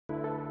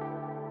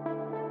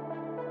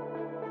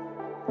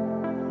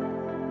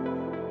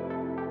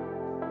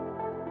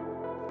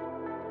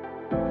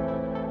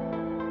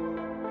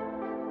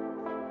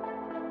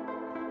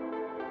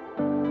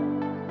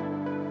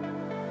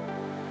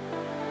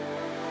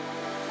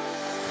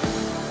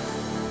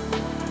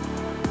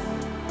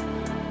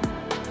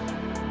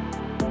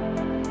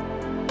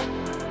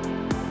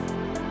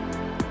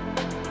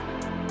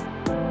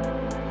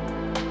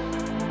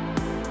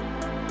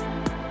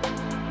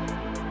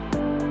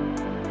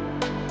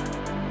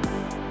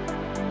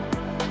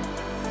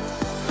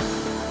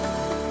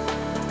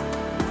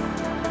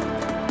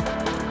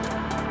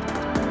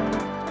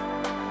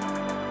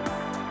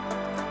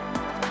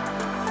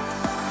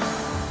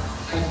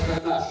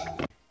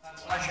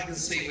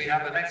see, we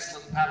have an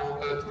excellent panel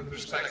both with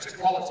respect to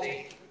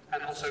quality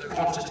and also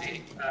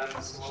quantity,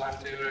 so we'll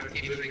have to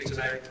keep moving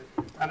today.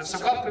 So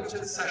welcome to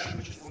the session,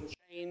 which is on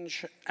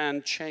change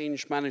and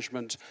change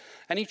management.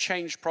 Any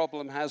change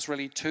problem has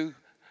really two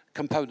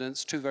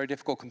components, two very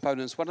difficult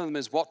components. One of them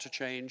is what to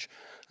change,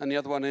 and the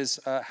other one is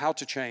how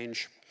to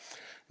change.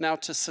 Now,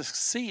 to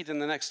succeed in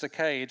the next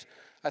decade,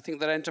 I think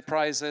that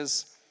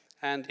enterprises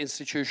and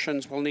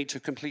institutions will need to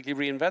completely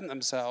reinvent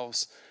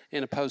themselves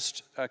in a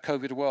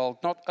post-COVID world,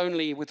 not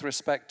only with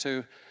respect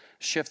to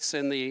shifts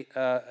in the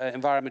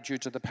environment due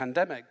to the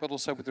pandemic, but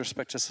also with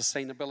respect to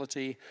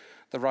sustainability,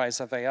 the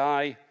rise of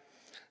AI,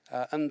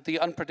 and the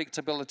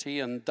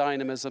unpredictability and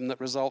dynamism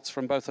that results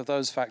from both of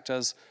those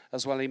factors,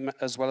 as well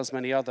as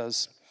many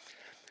others.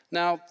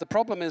 Now, the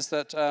problem is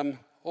that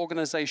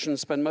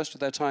organizations spend most of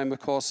their time, of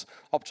course,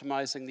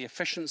 optimizing the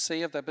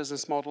efficiency of their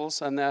business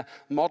models, and their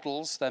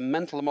models, their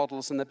mental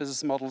models and their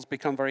business models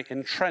become very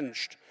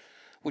entrenched,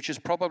 which is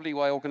probably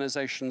why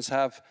organizations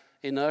have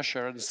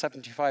inertia and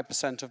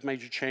 75% of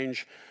major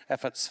change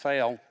efforts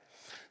fail.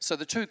 So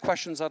the two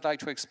questions I'd like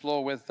to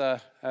explore with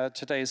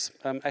today's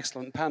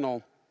excellent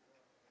panel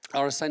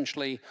are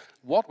essentially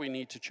what we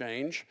need to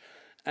change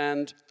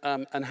and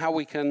how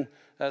we can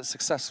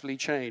successfully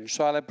change.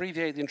 So I'll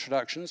abbreviate the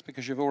introductions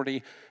because you've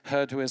already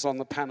heard who is on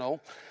the panel.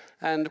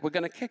 And we're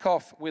going to kick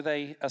off with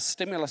a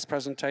stimulus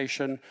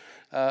presentation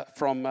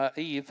from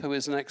Yves, who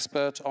is an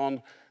expert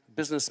on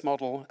business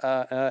model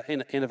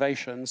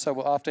innovation.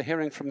 So after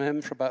hearing from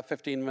him for about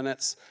 15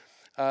 minutes,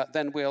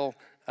 then we'll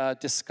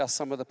discuss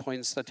some of the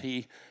points that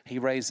he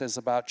raises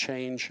about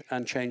change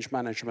and change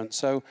management.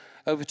 So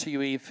over to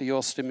you, Yves, for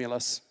your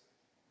stimulus.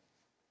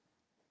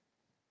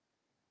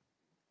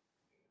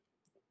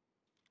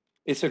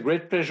 It's a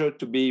great pleasure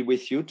to be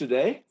with you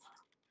today.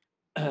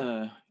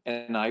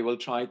 And I will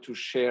try to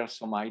share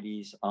some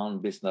ideas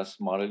on business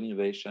model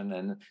innovation,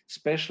 and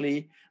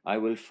especially I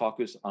will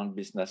focus on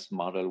business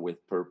model with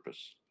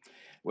purpose.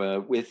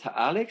 Well, with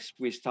Alex,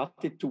 we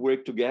started to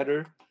work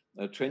together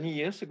 20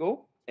 years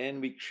ago, and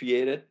we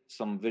created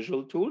some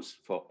visual tools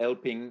for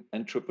helping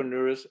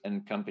entrepreneurs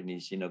and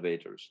companies,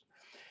 innovators.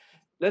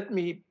 Let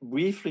me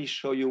briefly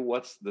show you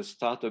what's the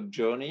startup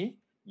journey.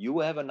 You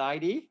have an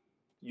idea,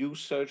 you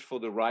search for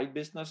the right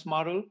business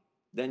model,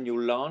 then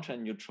you launch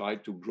and you try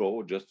to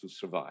grow just to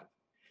survive.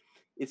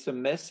 It's a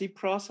messy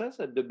process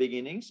at the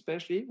beginning,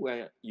 especially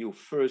where you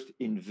first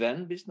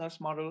invent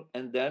business model,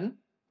 and then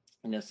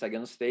in a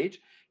second stage,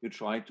 you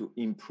try to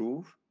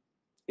improve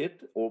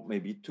it or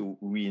maybe to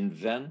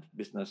reinvent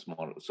business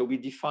model. So we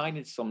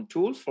defined some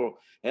tools for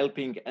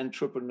helping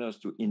entrepreneurs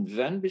to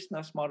invent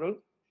business model,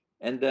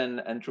 and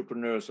then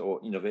entrepreneurs or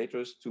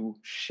innovators to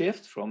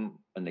shift from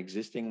an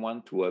existing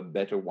one to a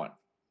better one.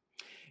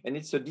 And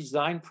it's a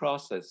design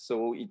process.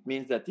 So it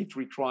means that it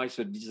requires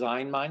a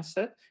design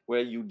mindset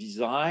where you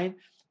design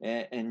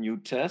and you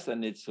test,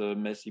 and it's a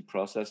messy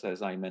process,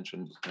 as I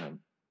mentioned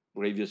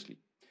previously.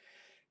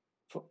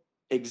 For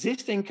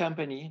existing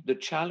company, the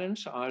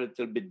challenges are a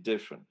little bit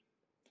different.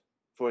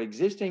 For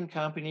existing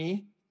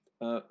company,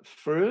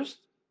 first,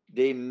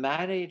 they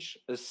manage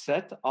a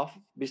set of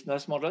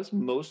business models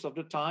most of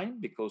the time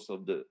because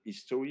of the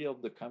history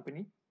of the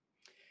company.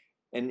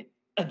 And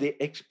they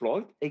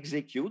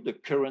execute the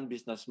current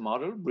business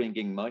model,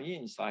 bringing money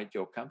inside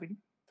your company.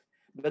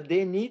 But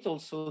they need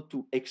also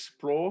to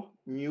explore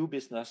new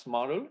business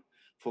model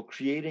for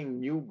creating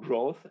new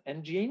growth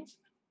engines,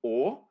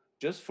 or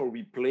just for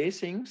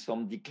replacing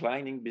some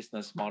declining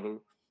business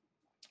model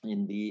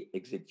in the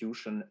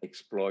execution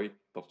exploit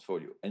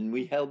portfolio. And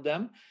we help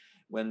them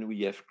when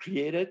we have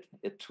created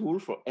a tool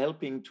for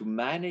helping to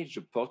manage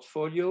the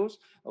portfolios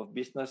of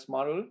business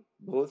model,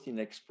 both in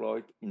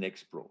exploit and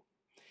explore.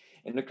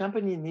 And the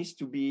company needs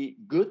to be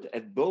good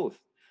at both.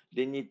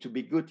 They need to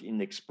be good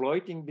in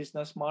exploiting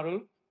business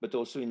model, but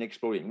also in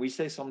exploring. We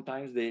say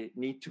sometimes they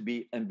need to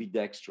be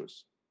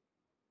ambidextrous.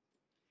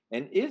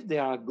 And if they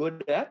are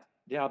good at,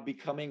 they are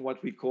becoming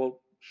what we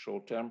call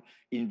short-term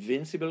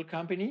invincible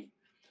company.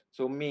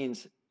 So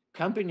means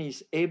company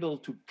is able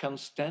to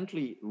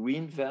constantly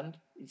reinvent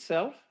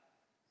itself,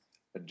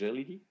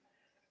 agility.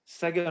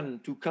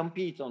 Second, to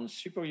compete on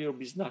superior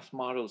business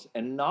models,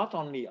 and not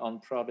only on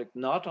product,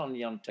 not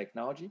only on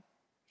technology.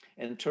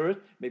 And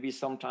third, maybe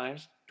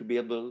sometimes to be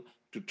able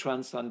to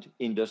transcend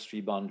industry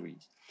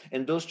boundaries.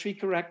 And those three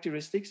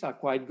characteristics are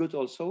quite good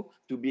also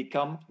to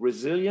become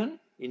resilient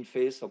in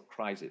face of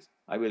crisis.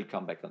 I will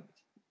come back on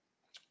this.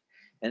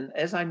 And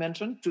as I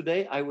mentioned,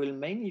 today I will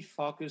mainly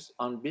focus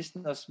on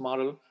business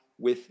model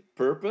with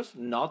purpose,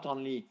 not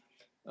only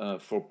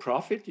for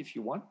profit, if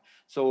you want.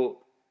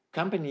 So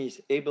companies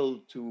able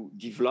to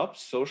develop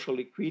social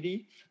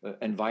equity,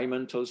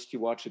 environmental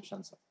stewardships,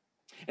 and so on.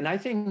 And I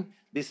think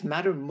this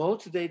matters more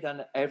today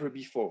than ever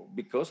before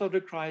because of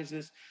the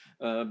crisis,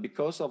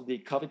 because of the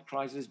COVID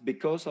crisis,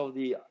 because of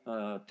the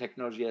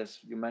technology, as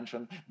you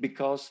mentioned,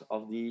 because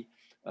of the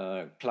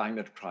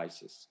climate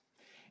crisis.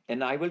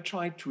 And I will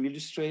try to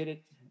illustrate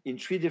it in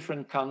three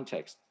different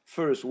contexts.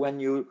 First, when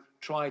you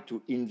try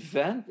to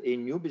invent a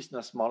new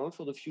business model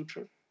for the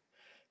future.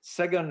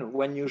 Second,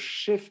 when you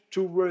shift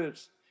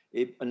towards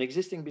an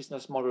existing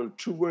business model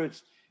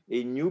towards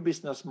a new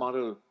business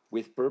model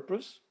with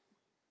purpose.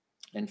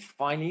 And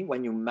finally,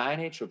 when you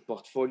manage a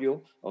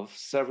portfolio of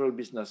several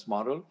business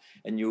models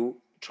and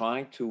you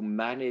try to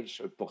manage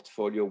a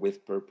portfolio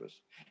with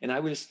purpose. And I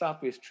will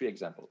start with 3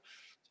 examples.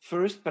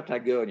 First,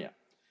 Patagonia.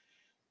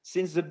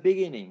 Since the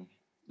beginning,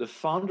 the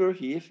founder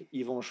here,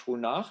 Yvon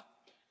Chouinard,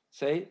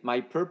 say, my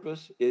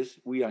purpose is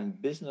we are in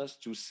business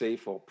to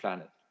save our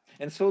planet.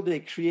 And so they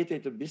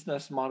created a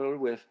business model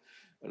with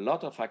a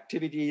lot of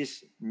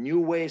activities, new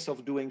ways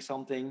of doing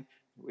something,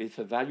 with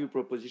a value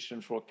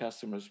proposition for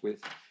customers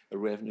with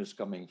revenues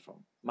coming from.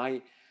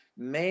 My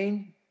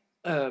main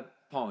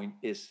point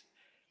is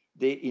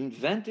they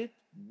invented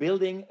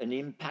building an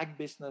impact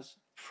business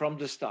from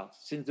the start,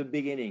 since the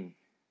beginning.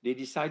 They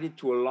decided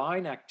to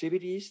align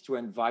activities to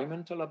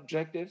environmental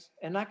objectives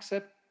and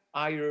accept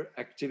higher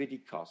activity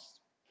costs.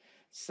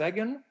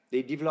 Second,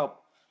 they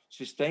develop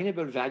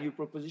sustainable value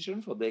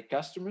proposition for their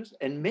customers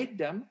and make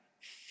them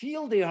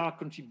feel they are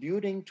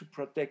contributing to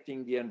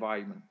protecting the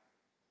environment.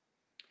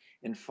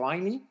 And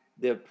finally,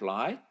 they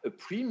apply a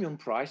premium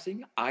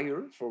pricing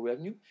higher for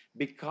revenue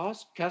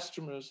because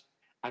customers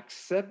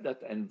accept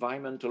that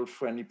environmental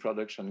friendly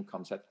production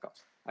comes at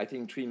cost. I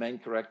think 3 main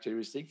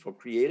characteristics for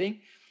creating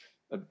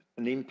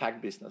an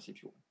impact business,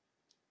 if you want.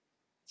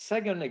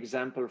 Second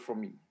example for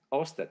me,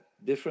 Ørsted,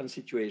 different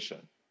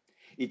situation.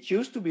 It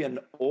used to be an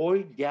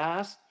oil,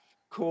 gas,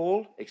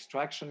 coal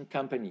extraction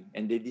company,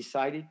 and they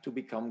decided to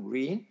become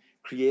green,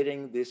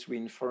 creating these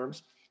wind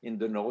farms in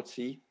the North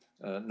Sea,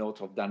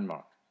 north of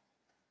Denmark.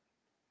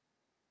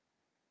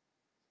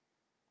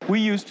 We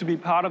used to be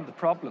part of the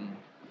problem.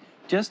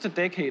 Just a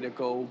decade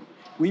ago,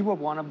 we were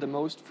one of the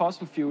most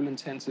fossil fuel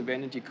intensive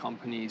energy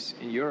companies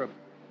in Europe.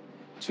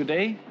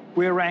 Today,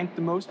 we are ranked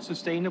the most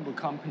sustainable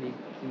company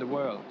in the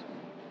world.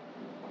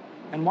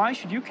 And why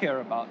should you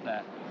care about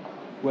that?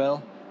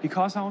 Well,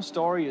 because our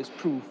story is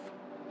proof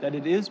that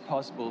it is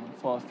possible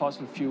for a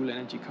fossil fuel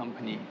energy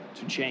company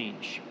to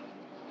change.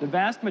 The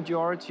vast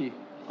majority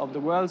of the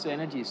world's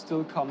energy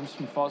still comes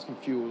from fossil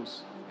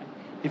fuels.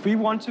 If we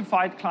want to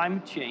fight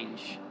climate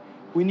change,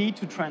 we need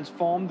to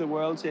transform the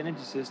world's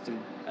energy system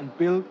and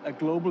build a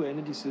global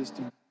energy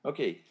system.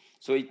 Okay,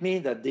 so it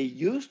means that they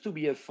used to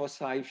be a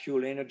fossil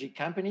fuel energy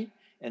company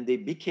and they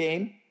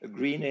became a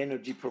green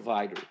energy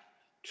provider.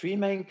 3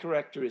 main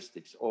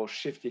characteristics, or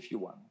shift if you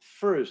want.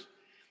 First,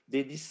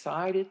 they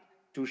decided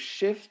to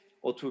shift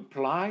or to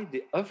apply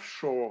the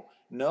offshore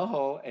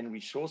know-how and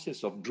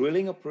resources of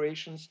drilling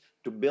operations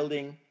to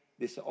building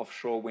these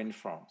offshore wind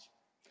farms.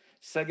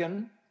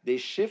 Second, they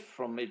shift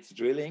from its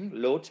drilling,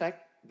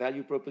 low-tech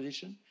value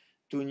proposition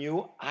to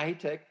new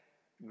high-tech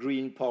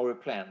green power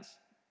plants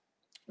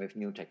with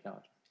new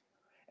technology.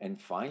 And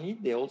finally,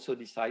 they also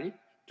decided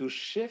to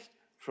shift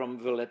from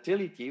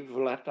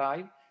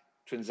volatile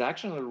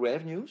transactional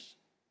revenues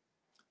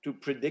to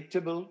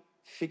predictable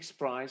fixed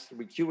price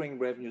recurring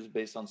revenues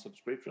based on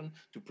subscription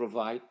to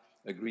provide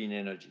a green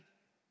energy.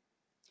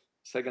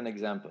 Second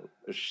example,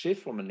 a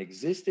shift from an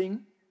existing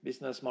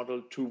business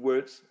model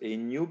towards a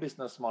new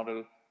business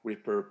model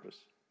with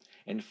purpose.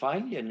 And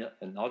finally,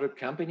 another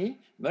company,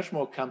 much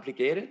more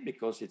complicated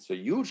because it's a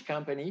huge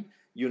company,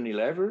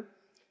 Unilever.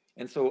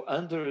 And so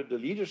under the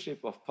leadership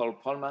of Paul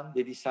Polman,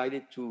 they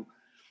decided to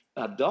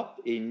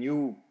adopt a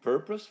new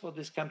purpose for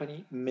this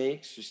company,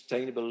 make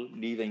sustainable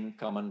living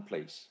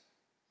commonplace.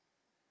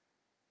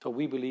 So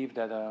we believe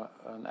that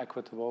an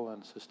equitable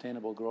and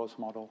sustainable growth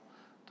model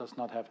does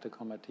not have to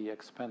come at the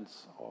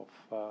expense of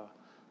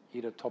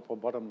either top or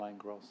bottom line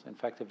growth. In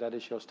fact, if that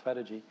is your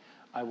strategy,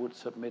 I would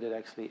submit it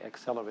actually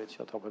accelerates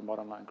your top and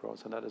bottom line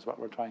growth, and that is what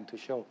we're trying to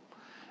show.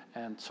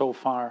 And so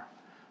far,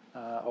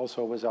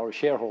 also with our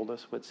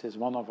shareholders, which is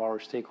one of our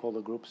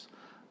stakeholder groups,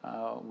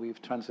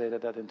 we've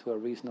translated that into a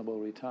reasonable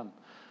return.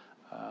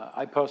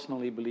 I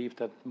personally believe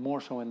that more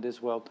so in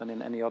this world than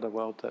in any other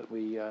world that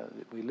we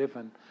live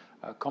in,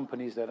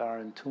 companies that are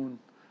in tune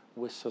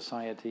with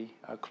society,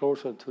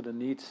 closer to the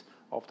needs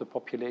of the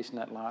population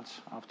at large,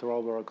 after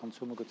all we're a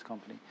consumer goods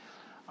company,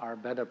 are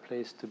better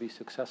placed to be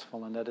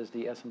successful, and that is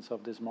the essence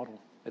of this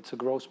model. It's a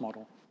growth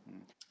model.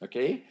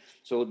 Okay,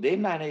 so they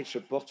manage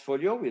a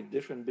portfolio with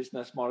different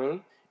business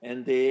models,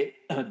 and they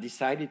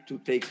decided to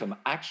take some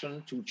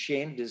action to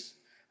change this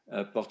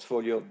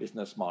portfolio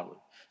business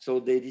model. So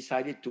they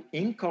decided to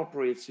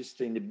incorporate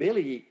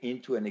sustainability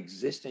into an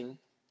existing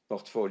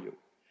portfolio.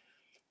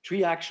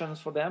 3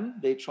 actions for them.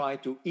 They try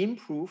to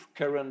improve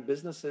current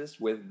businesses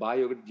with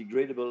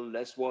biodegradable,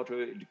 less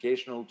water,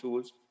 educational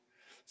tools.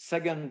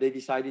 Second, they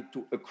decided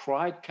to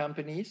acquire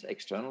companies,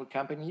 external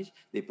companies,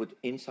 they put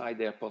inside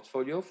their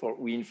portfolio for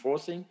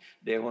reinforcing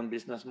their own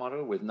business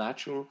model with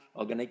natural,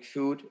 organic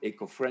food,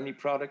 eco-friendly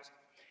products.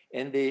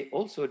 And they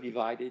also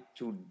decided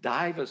to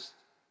divest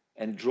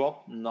and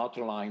drop not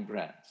aligned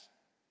brands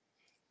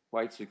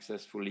quite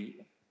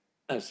successfully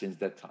since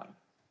that time.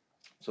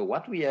 So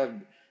what we have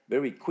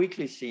very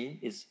quickly seen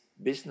is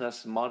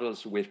business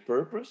models with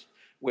purpose,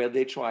 where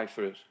they try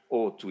first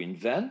or to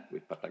invent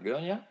with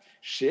Patagonia,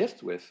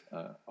 shift with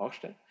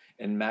Ørsted,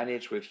 and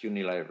manage with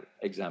Unilever.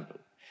 Example.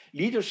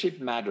 Leadership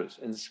matters,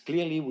 and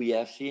clearly we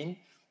have seen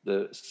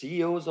the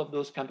CEOs of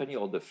those companies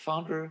or the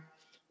founder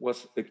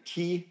was a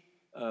key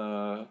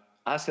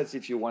assets,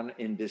 if you want,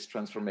 in this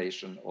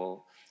transformation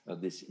or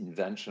this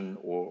invention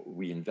or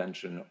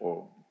reinvention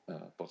or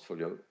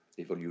portfolio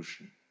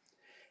evolution.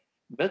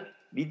 But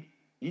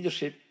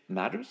leadership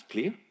matters,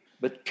 clear,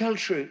 but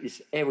culture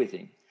is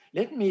everything.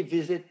 Let me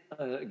visit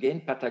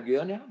again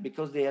Patagonia,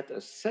 because they had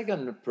a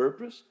second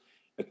purpose,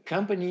 a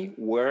company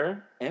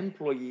where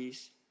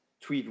employees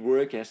treat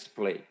work as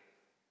play.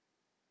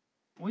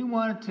 We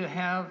wanted to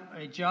have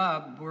a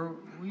job where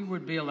we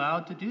would be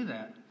allowed to do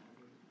that.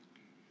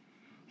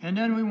 And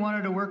then we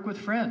wanted to work with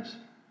friends.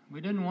 We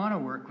didn't want to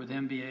work with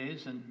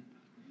MBAs and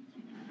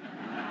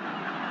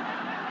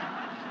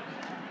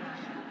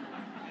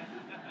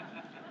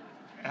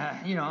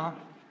you know,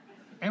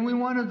 and we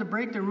wanted to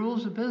break the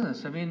rules of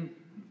business. I mean,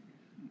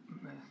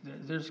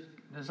 there's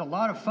a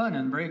lot of fun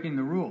in breaking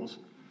the rules.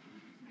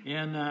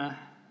 And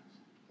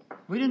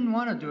we didn't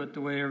want to do it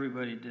the way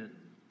everybody did.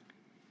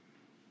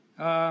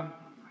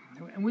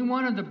 And we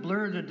wanted to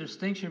blur the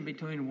distinction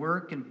between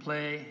work and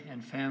play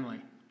and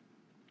family.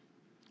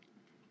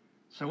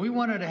 So we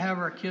wanted to have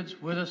our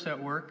kids with us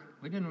at work.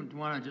 We didn't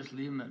want to just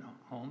leave them at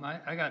home.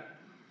 I got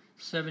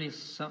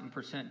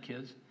 70-something%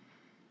 kids.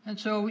 And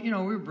so, you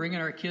know, we were bringing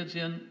our kids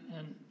in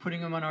and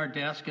putting them on our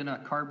desk in a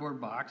cardboard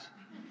box.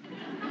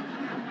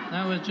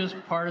 That was just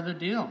part of the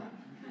deal.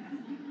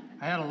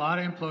 I had a lot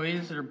of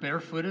employees that are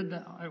barefooted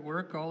at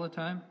work all the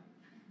time.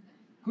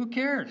 Who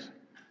cares?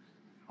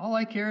 All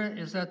I care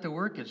is that the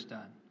work gets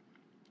done.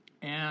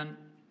 And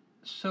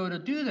so to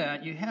do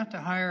that, you have to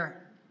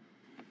hire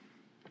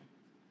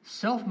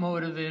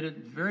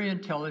self-motivated, very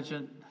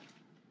intelligent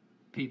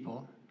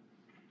people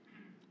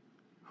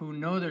who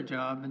know their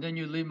job, and then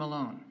you leave them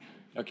alone.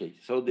 Okay,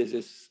 so this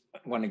is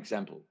one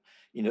example.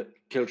 You know,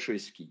 culture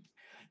is key.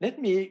 Let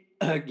me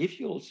give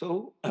you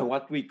also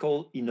what we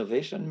call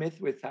innovation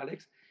myth with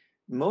Alex.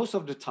 Most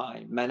of the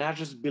time,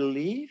 managers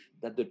believe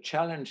that the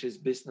challenge is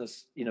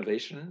business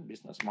innovation,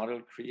 business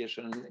model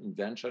creation,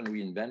 invention,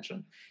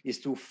 reinvention, is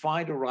to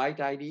find the right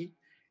idea,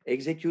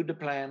 execute the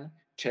plan,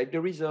 check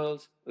the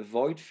results,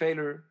 avoid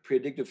failure,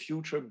 predict the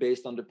future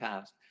based on the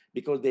past,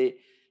 because they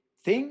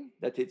think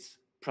that it's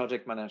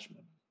project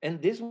management.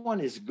 And this one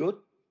is good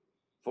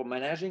for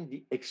managing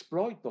the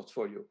exploit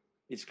portfolio.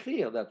 It's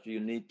clear that you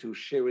need to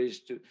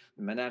cherish to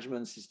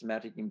management,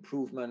 systematic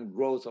improvement,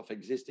 growth of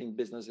existing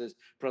businesses,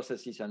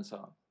 processes, and so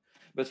on.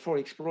 But for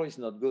explore, it's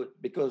not good,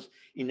 because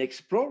in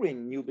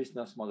exploring new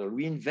business model,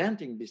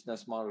 reinventing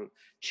business model,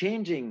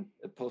 changing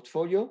a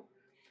portfolio,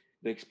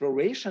 the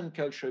exploration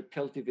culture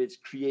cultivates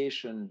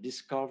creation,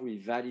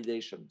 discovery,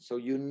 validation. So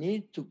you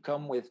need to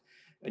come with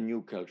a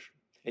new culture.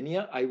 And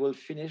here I will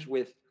finish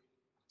with,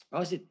 how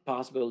is it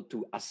possible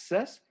to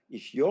assess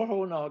if your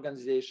own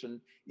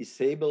organization is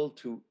able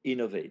to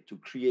innovate, to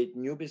create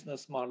new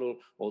business model,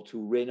 or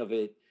to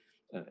renovate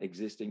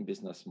existing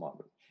business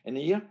model? And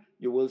here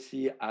you will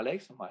see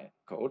Alex, my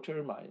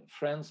co-author, my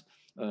friends,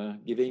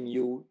 giving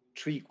you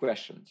 3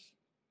 questions.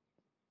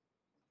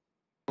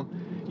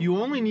 You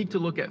only need to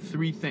look at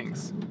 3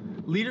 things: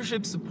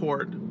 leadership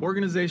support,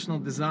 organizational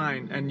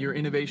design, and your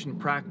innovation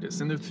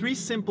practice. And there are 3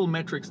 simple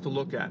metrics to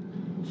look at.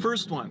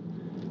 First one,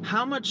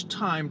 how much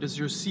time does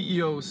your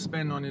CEO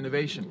spend on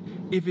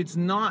innovation? If it's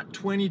not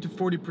 20 to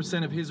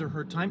 40% of his or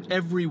her time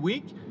every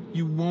week,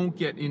 you won't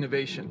get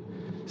innovation.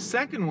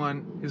 Second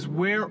one is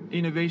where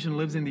innovation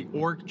lives in the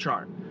org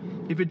chart.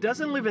 If it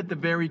doesn't live at the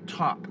very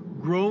top,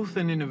 growth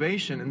and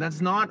innovation, and that's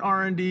not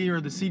R&D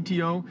or the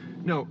CTO,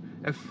 no,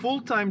 a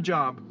full-time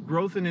job,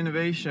 growth and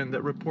innovation,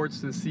 that reports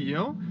to the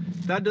CEO,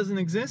 that doesn't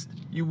exist,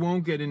 you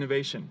won't get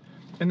innovation.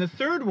 And the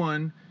third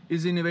one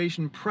is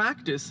innovation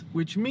practice,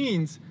 which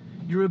means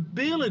your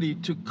ability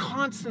to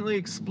constantly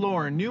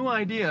explore new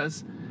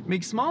ideas,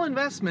 make small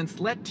investments,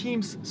 let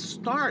teams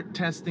start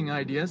testing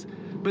ideas,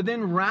 but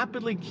then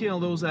rapidly kill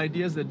those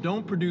ideas that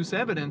don't produce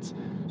evidence,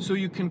 so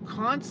you can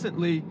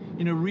constantly,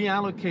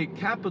 reallocate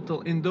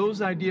capital in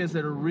those ideas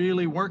that are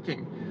really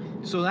working.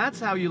 So that's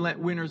how you let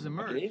winners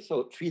emerge. Okay,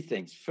 so 3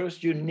 things.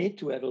 First, you need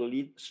to have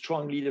a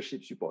strong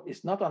leadership support.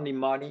 It's not only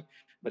money,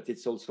 but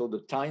it's also the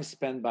time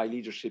spent by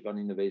leadership on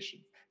innovation.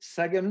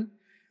 Second,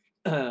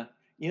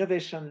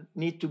 innovation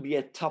need to be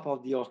at top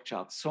of the org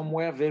chart,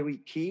 somewhere very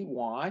key.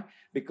 Why?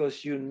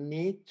 Because you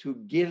need to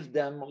give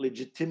them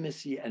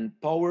legitimacy and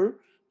power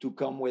to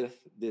come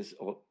with this,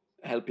 or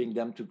helping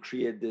them to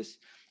create this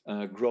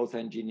growth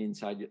engine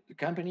inside the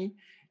company.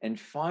 And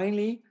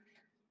finally,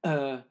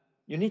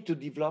 you need to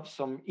develop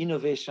some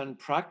innovation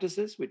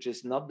practices, which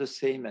is not the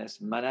same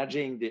as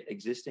managing the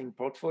existing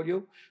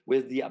portfolio,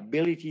 with the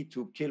ability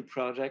to kill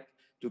project,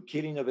 to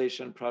kill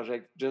innovation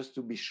project, just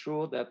to be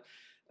sure that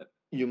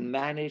you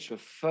manage a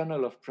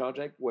funnel of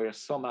projects where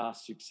some are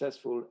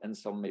successful and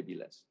some maybe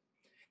less.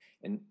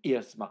 And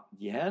here's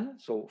the end.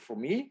 So for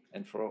me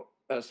and for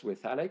us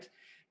with Alex,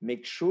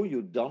 make sure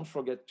you don't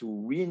forget to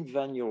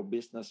reinvent your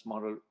business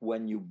model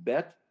when you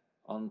bet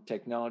on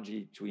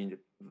technology to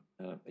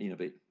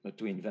innovate,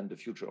 to invent the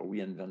future or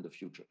reinvent the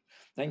future.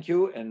 Thank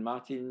you, and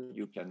Martin,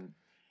 you can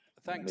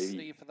Thanks, maybe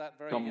Steve, for that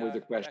very come with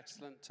a question.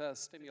 excellent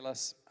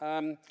stimulus.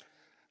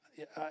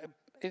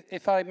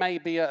 If I may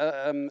be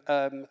a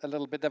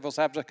little bit devil's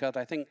advocate,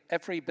 I think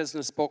every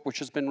business book which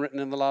has been written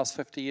in the last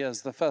 50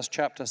 years, the first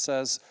chapter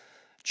says,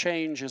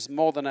 change is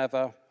more than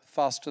ever,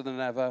 faster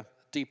than ever,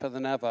 deeper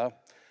than ever.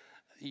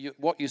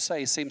 What you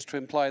say seems to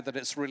imply that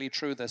it's really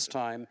true this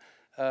time.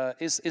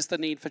 Is the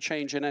need for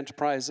change in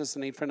enterprises,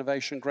 the need for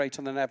innovation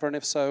greater than ever? And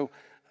if so,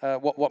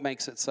 what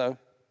makes it so?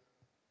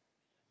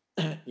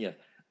 Yeah,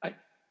 I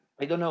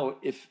don't know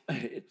if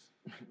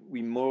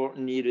we more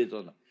need it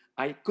or not.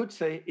 I could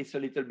say it's a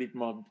little bit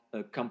more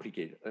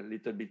complicated, a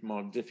little bit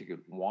more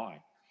difficult.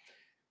 Why?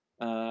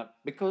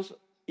 Because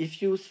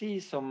if you see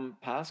some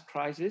past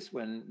crises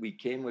when we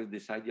came with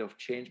this idea of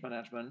change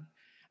management,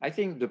 I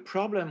think the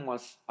problem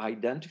was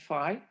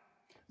identified,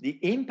 the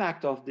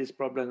impact of this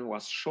problem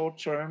was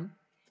short-term,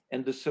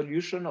 and the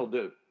solution or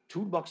the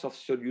toolbox of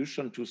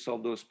solution to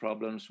solve those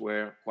problems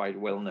were quite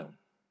well known.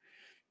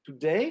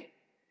 Today,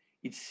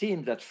 it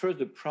seems that first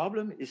the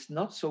problem is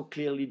not so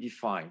clearly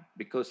defined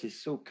because it's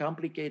so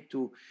complicated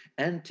to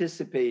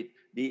anticipate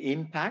the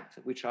impact,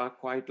 which are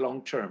quite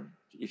long-term,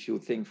 if you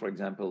think, for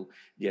example,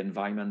 the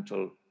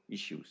environmental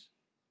issues.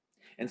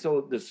 And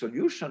so the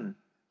solution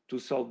to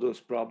solve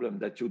those problems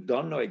that you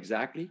don't know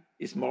exactly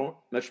is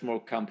much more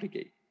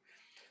complicated.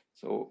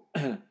 So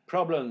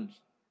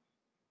problems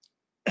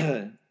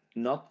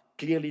not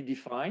clearly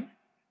defined.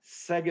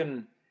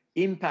 Second,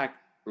 impact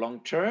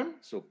long-term,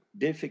 so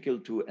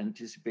difficult to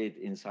anticipate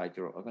inside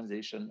your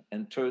organization.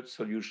 And third,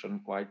 solution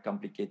quite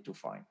complicated to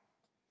find.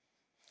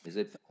 Is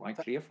it quite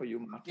clear for you,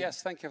 Martin?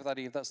 Yes, thank you for that,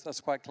 Yves.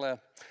 That's quite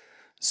clear.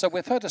 So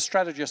we've heard a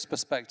strategist's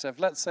perspective.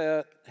 Let's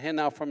hear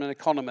now from an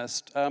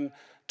economist.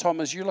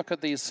 Tom, as you look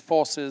at these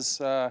forces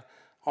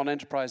on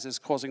enterprises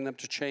causing them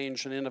to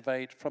change and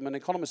innovate, from an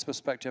economist's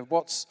perspective,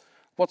 what's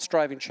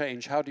driving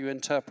change? How do you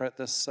interpret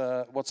this,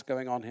 what's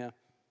going on here?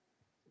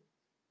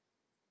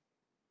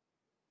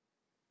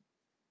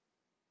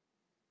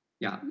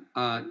 Yeah,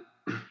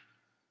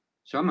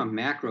 so I'm a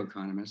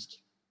macroeconomist,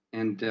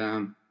 and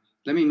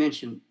let me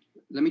mention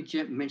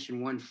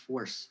one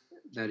force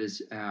that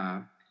is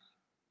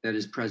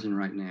present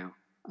right now,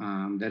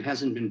 that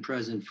hasn't been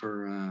present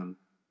for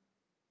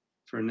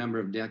a number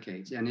of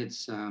decades, and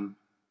it's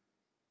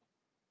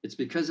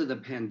because of the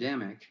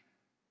pandemic.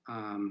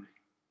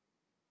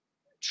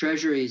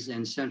 Treasuries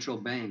and central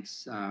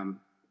banks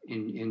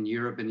in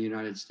Europe and the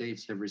United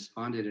States have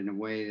responded in a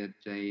way that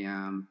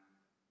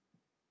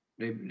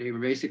they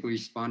basically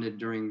responded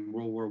during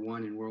World War I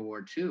and World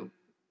War II.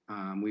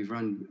 We've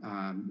run,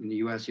 in the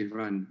US, we've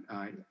run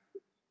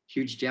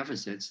huge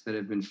deficits that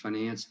have been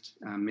financed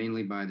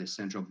mainly by the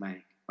central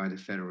bank, by the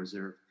Federal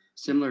Reserve.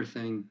 Similar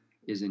thing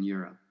is in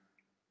Europe.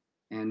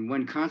 And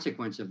one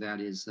consequence of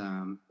that is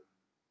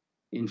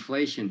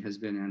inflation has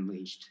been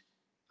unleashed,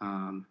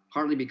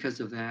 partly because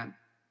of that,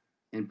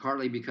 and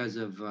partly because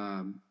of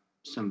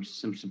some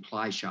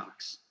supply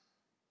shocks.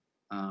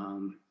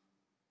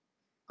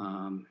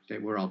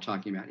 That we're all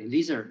talking about, and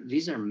these are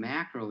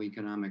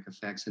macroeconomic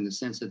effects in the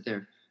sense that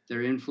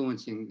they're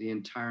influencing the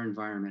entire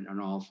environment on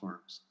all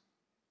firms.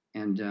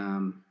 And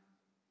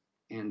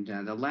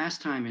the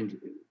last time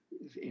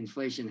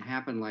inflation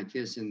happened like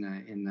this in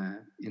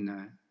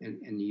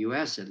the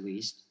U.S. at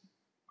least,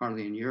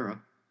 partly in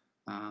Europe,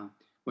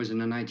 was in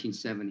the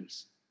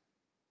 1970s,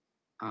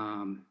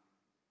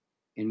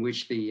 in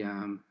which the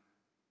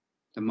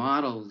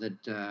model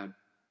that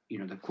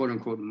the quote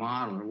unquote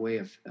model or way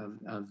of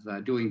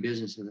doing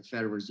business of the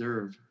Federal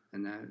Reserve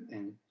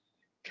and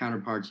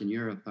counterparts in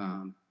Europe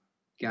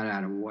got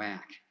out of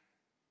whack,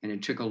 and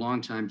it took a long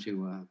time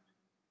to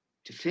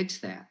fix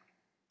that.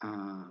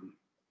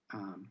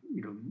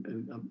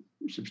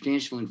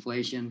 Substantial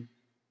inflation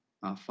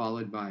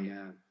followed by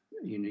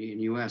in the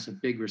U.S. a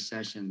big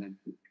recession that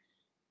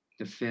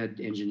the Fed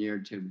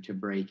engineered to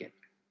break it.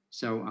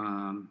 So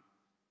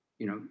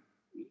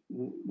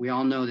we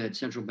all know that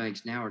central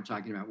banks now are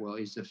talking about, well,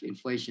 is the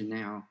inflation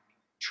now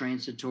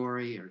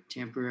transitory or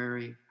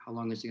temporary? How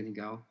long is it going to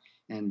go?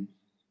 And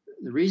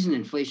the reason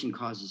inflation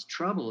causes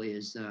trouble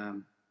is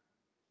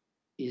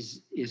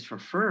for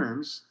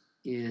firms,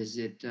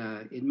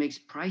 it makes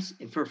price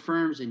for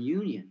firms and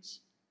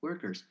unions,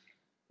 workers.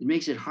 It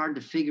makes it hard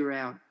to figure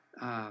out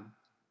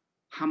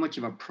how much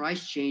of a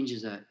price change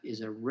is a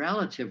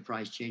relative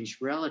price change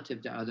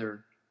relative to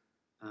other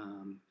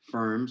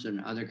firms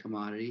and other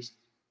commodities,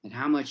 and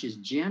how much is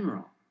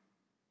general.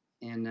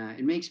 And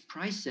it makes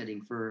price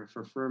setting for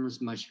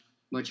firms much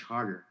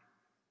harder.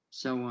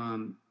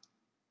 So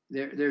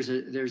there's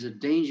a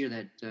danger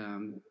that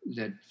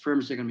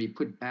firms are going to be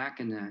put back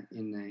in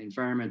the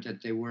environment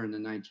that they were in the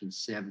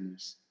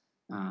 1970s.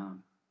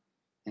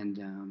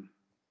 And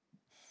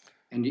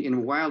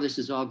while this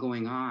is all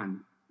going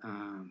on,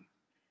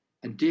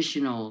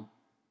 additional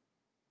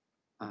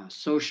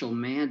social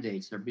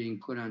mandates are being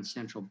put on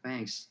central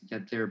banks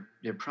that they're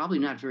probably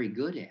not very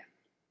good at.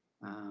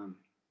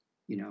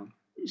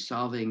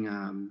 Solving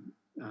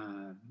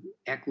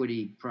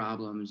equity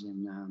problems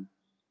and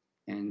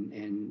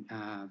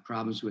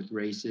problems with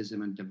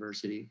racism and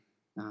diversity.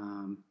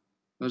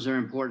 Those are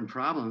important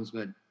problems,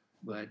 but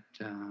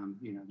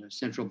you know, the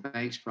central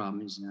bank's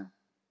problem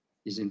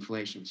is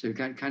inflation. So you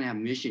kind of have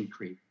mission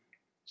creep.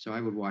 So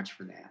I would watch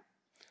for that.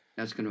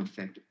 That's going to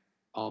affect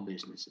all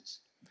businesses.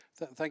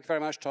 Thank you very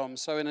much, Tom.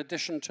 So in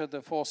addition to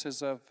the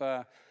forces of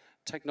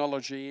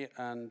technology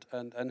and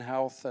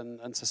health and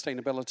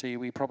sustainability,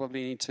 we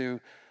probably need to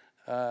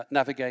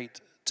navigate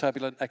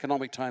turbulent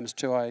economic times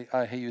too,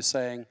 I hear you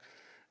saying.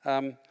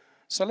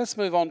 So let's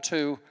move on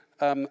to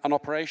an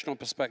operational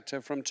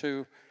perspective from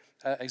two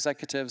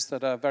executives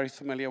that are very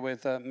familiar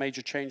with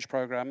major change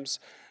programs.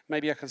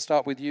 Maybe I can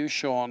start with you,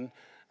 Sean.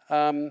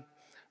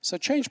 So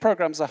change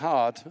programs are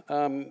hard.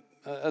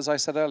 As I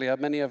said earlier,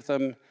 many of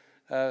them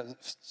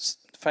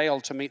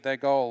fail to meet their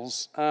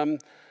goals. And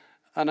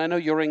I know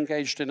you're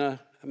engaged in a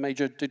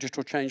major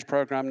digital change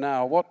program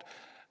now.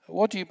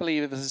 What do you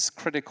believe is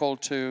critical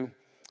to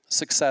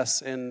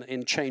success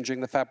in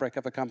changing the fabric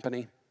of a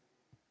company?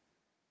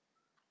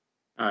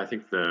 I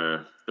think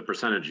the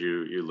percentage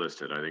you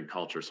listed, I think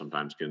culture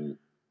sometimes can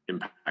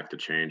impact the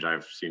change.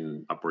 I've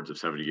seen upwards of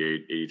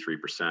 78,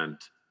 83%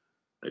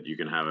 that you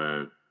can have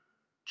a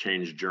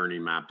change journey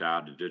mapped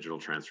out, a digital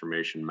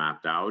transformation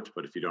mapped out,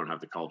 but if you don't have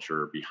the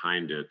culture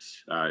behind it,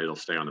 it'll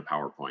stay on the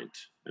PowerPoint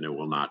and it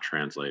will not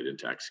translate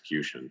into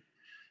execution.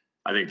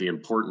 I think the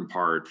important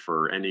part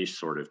for any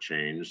sort of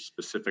change,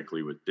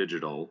 specifically with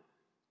digital,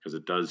 because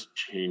it does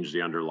change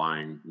the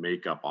underlying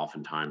makeup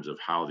oftentimes of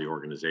how the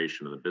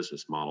organization and the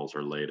business models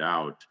are laid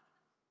out,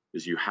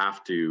 is you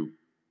have to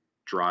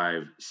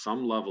drive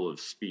some level of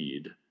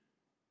speed,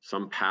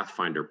 some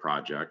pathfinder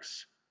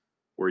projects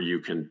where you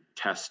can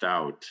test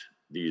out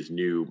these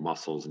new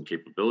muscles and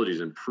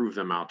capabilities and prove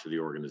them out to the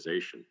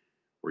organization,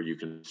 where you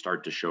can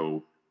start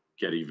to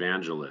get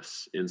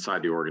evangelists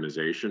inside the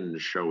organization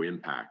and show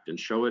impact, and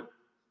show it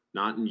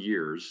not in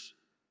years,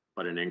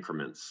 but in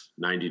increments,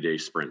 90-day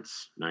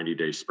sprints,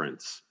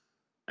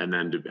 and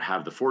then to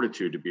have the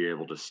fortitude to be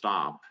able to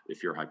stop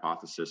if your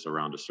hypothesis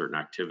around a certain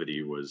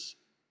activity was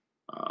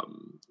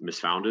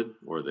misfounded,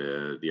 or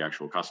the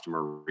actual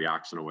customer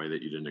reacts in a way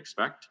that you didn't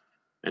expect,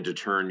 and to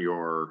turn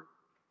your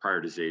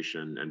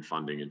prioritization and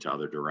funding into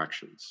other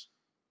directions.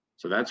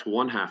 So that's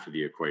one half of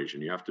the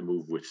equation. You have to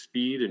move with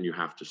speed, and you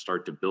have to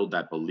start to build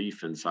that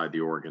belief inside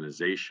the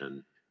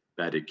organization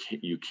that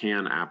you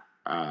can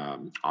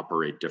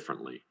operate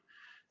differently.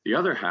 The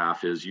other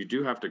half is you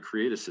do have to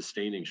create a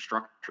sustaining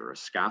structure, a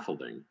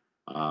scaffolding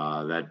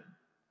that,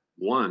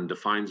 one,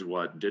 defines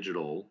what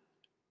digital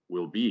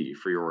will be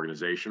for your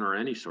organization or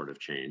any sort of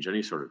change,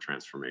 any sort of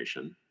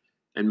transformation,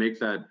 and make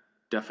that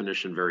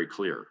definition very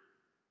clear,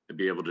 and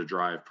be able to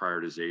drive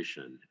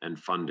prioritization and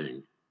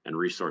funding and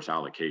resource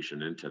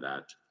allocation into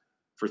that.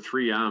 For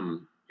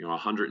 3M, you know, a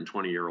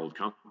 120-year-old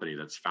company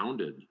that's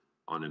founded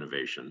on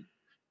innovation,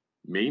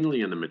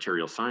 mainly in the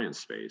material science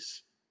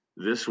space,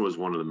 this was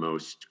one of the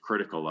most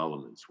critical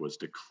elements, was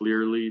to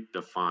clearly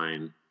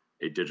define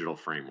a digital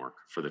framework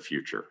for the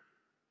future.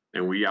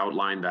 And we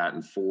outlined that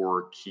in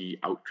 4 key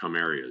outcome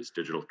areas: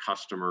 digital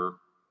customer,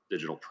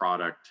 digital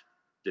product,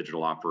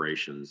 digital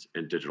operations,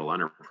 and digital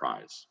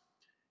enterprise.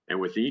 And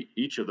with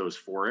each of those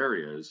 4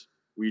 areas,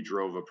 we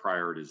drove a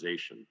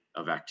prioritization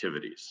of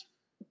activities.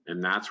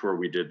 And that's where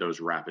we did those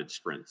rapid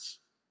sprints,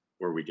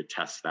 where we could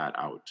test that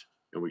out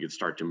and we could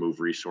start to move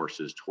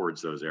resources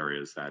towards those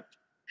areas that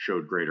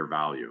showed greater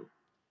value.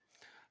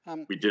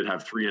 We did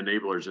have 3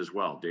 enablers as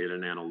well: data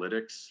and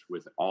analytics.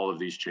 With all of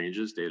these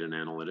changes, data and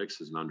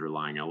analytics is an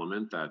underlying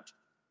element that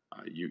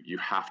you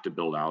have to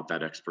build out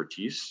that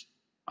expertise,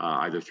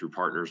 either through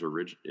partners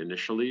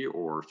initially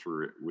or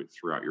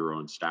throughout your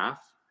own staff.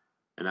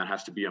 And that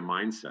has to be a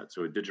mindset.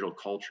 So a digital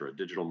culture, a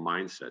digital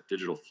mindset,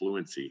 digital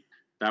fluency,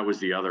 that was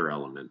the other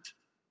element.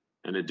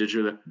 And a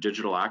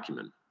digital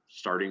acumen,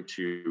 starting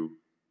to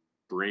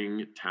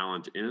bring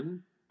talent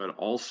in, but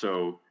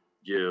also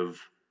give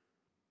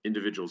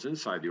individuals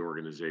inside the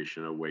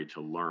organization a way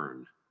to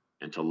learn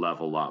and to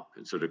level up.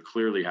 And so to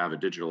clearly have a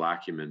digital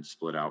acumen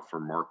split out for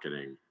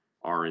marketing,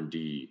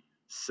 R&D,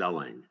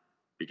 selling,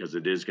 because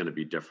it is going to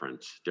be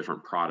different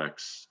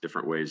products,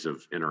 different ways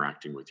of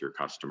interacting with your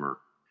customer.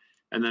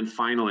 And then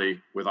finally,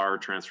 with our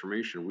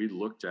transformation, we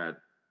looked at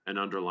an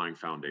underlying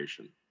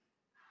foundation.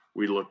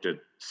 We looked at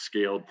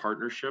scaled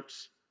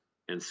partnerships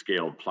and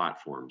scaled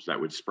platforms that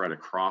would spread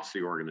across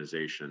the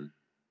organization.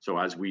 So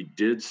as we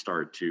did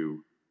start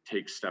to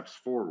take steps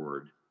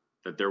forward,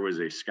 that there was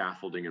a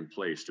scaffolding in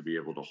place to be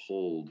able to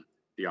hold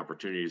the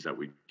opportunities that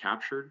we'd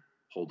captured,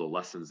 hold the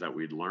lessons that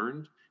we'd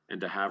learned,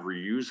 and to have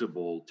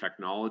reusable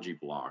technology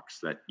blocks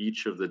that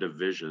each of the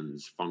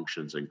divisions,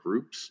 functions, and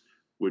groups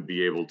would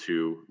be able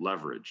to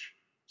leverage.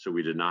 So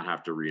we did not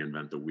have to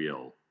reinvent the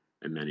wheel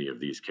in many of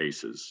these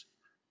cases.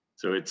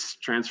 So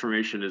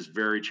transformation is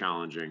very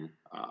challenging.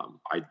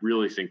 I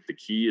really think the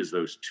key is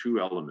those 2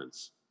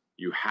 elements.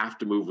 You have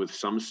to move with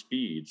some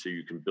speed so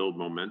you can build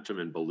momentum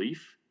and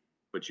belief,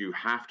 but you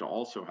have to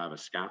also have a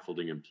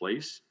scaffolding in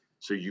place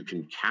so you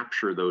can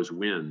capture those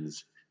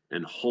wins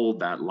and hold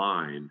that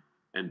line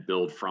and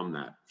build from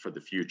that for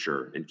the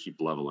future and keep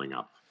leveling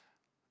up.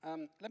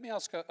 Let me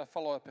ask a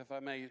follow-up, if I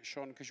may,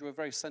 Sean, because you were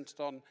very centered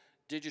on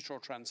digital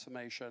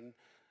transformation.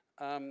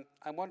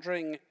 I'm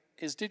wondering,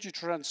 is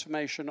digital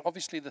transformation,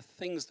 obviously the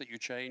things that you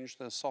change,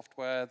 the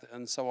software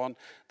and so on,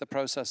 the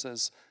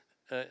processes,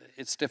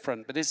 it's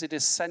different, but is it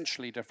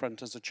essentially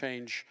different as a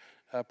change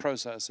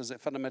process? Is it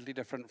fundamentally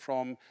different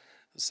from,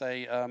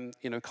 say,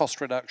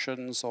 cost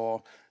reductions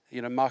or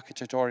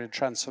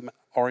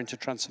market-oriented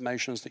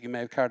transformations that you may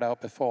have carried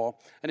out before?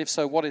 And if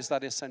so, what is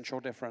that essential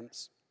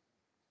difference?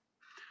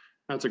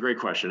 That's a great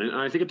question. And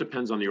I think it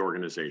depends on the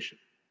organization.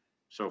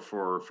 So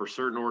for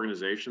certain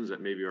organizations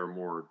that maybe are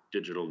more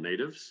digital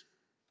natives,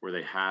 where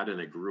they had and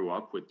they grew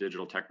up with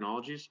digital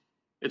technologies,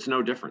 it's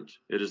no different.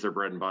 It is their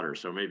bread and butter.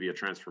 So maybe a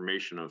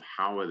transformation of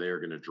how they are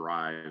going to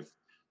drive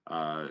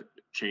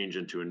change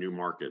into a new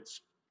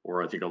markets,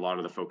 or I think a lot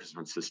of the focus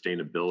on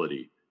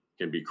sustainability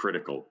can be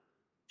critical.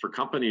 For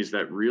companies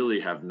that really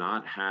have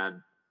not had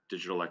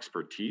digital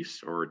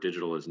expertise, or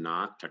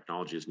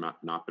technology has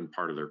not been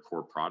part of their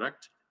core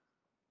product,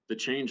 the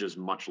change is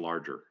much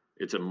larger.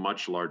 It's a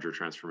much larger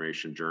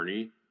transformation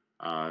journey.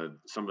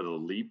 Some of the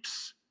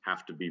leaps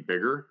have to be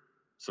bigger.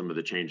 Some of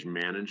the change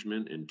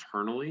management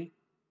internally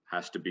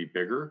has to be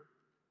bigger.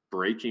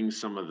 Breaking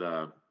some of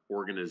the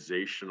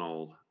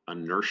organizational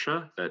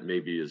inertia that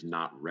maybe is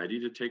not ready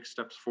to take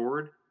steps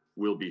forward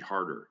will be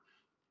harder.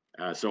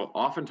 So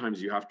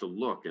oftentimes you have to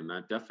look, and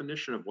that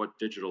definition of what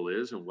digital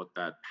is and what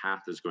that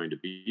path is going to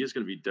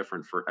be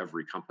different for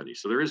every company.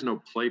 So there is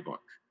no playbook.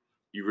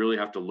 You really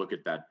have to look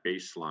at that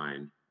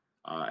baseline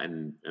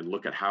and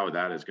look at how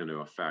that is going to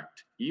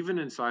affect, even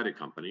inside a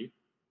company,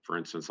 for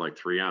instance, like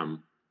 3M,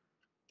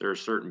 there are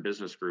certain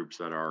business groups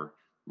that are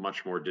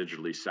much more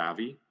digitally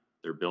savvy.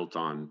 They're built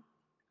on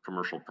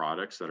commercial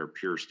products that are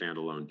pure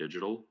standalone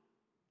digital.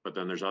 But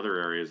then there's other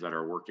areas that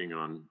are working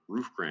on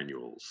roof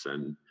granules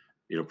and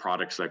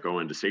products that go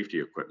into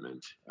safety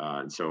equipment.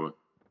 And so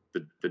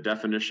the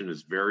definition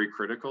is very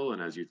critical.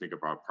 And as you think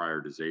about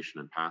prioritization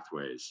and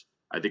pathways,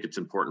 I think it's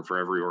important for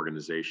every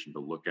organization to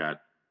look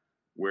at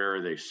where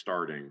are they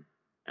starting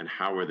and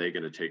how are they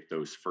going to take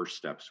those first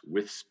steps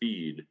with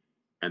speed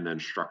and then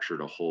structure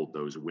to hold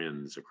those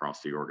wins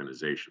across the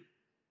organization.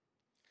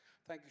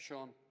 Thank you,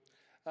 Sean.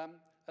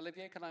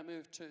 Olivier, can I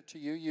move to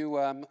you? You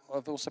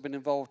have also been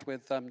involved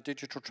with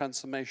digital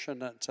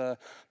transformation at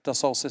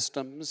Dassault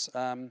Systems.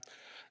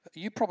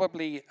 You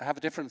probably have a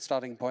different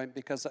starting point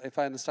because, if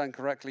I understand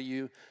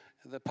correctly,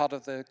 the part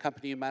of the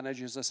company you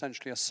manage is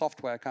essentially a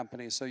software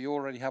company, so you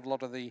already have a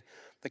lot of the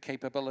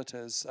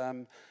capabilities.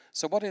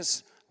 So what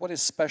is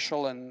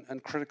special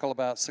and critical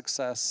about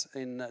success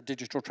in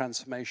digital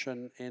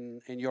transformation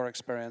in your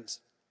experience?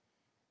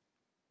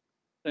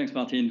 Thanks,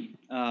 Martin.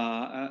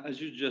 As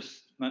you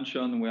just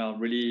mentioned, we are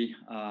really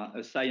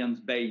a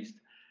science-based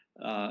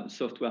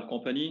software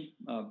company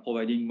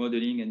providing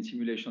modeling and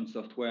simulation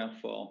software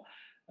for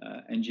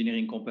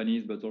engineering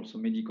companies, but also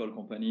medical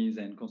companies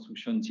and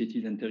construction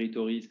cities and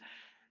territories.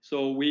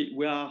 So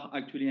we are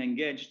actually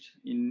engaged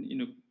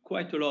in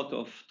quite a lot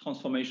of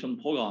transformation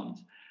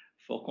programs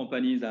for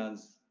companies,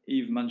 as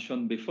Yves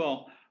mentioned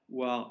before,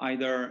 who are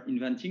either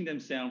inventing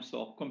themselves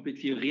or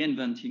completely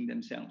reinventing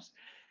themselves.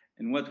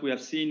 And what we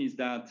have seen is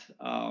that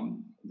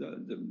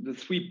the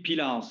three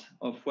pillars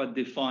of what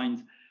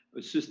defines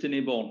a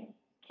sustainable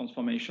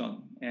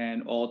transformation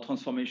or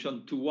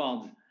transformation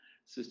towards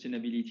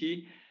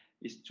sustainability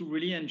is to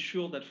really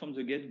ensure that from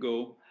the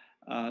get-go,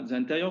 the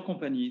entire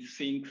company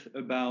thinks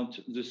about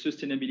the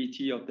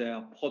sustainability of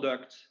their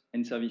products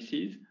and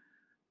services,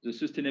 the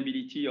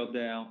sustainability of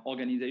their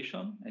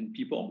organization and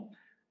people,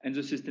 and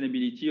the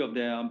sustainability of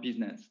their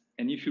business.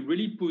 And if you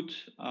really put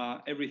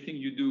everything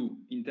you do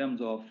in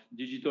terms of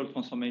digital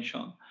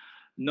transformation,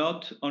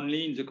 not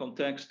only in the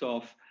context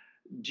of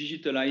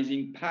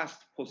digitalizing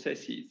past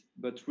processes,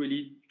 but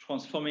really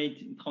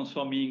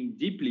transforming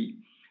deeply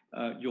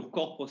your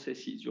core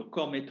processes, your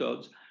core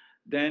methods,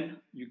 then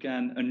you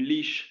can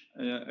unleash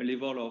a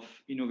level of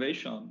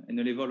innovation and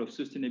a level of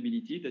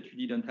sustainability that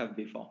you didn't have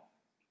before.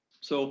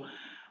 So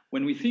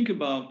when we think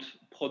about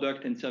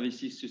product and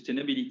services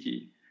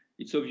sustainability,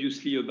 it's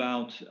obviously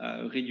about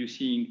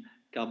reducing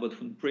carbon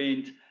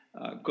footprint,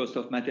 cost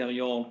of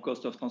material,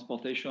 cost of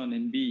transportation,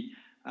 and be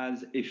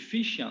as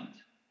efficient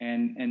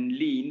and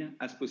lean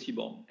as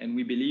possible. And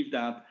we believe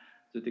that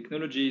the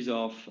technologies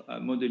of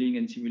modeling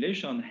and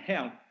simulation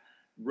help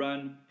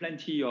run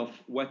plenty of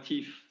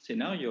what-if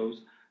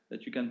scenarios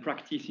that you can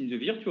practice in the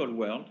virtual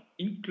world,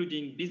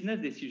 including business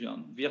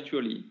decisions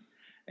virtually,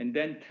 and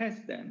then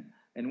test them.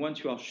 And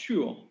once you are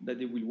sure that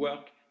they will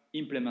work,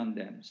 implement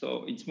them.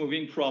 So it's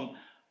moving from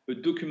a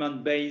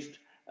document-based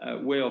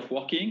way of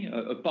working,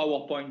 a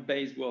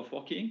PowerPoint-based way of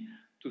working,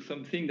 to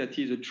something that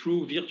is a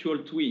true virtual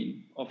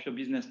twin of your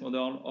business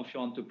model, of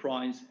your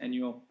enterprise, and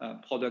your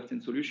products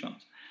and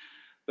solutions.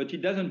 But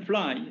it doesn't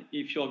fly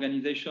if your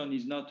organization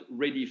is not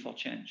ready for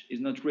change, is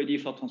not ready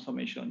for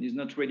transformation, is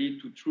not ready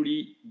to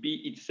truly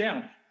be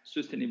itself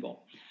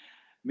sustainable.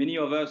 Many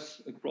of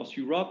us across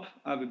Europe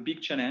have a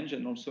big challenge,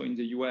 and also in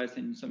the US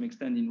and to some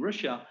extent in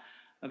Russia,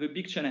 have a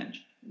big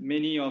challenge.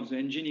 Many of the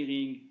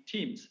engineering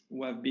teams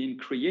who have been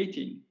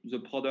creating the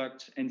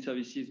products and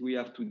services we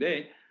have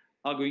today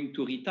are going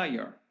to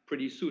retire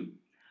pretty soon.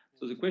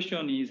 So the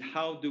question is,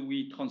 how do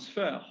we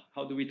transfer,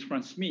 how do we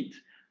transmit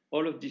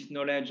all of this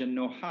knowledge and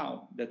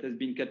know-how that has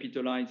been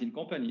capitalized in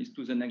companies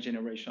to the next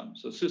generation?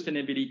 So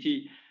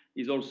sustainability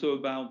is also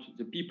about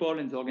the people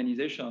and the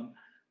organization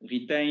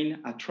retain,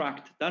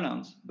 attract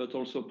talents, but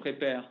also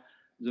prepare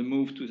the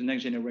move to the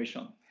next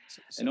generation.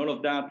 And all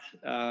of that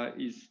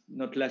is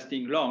not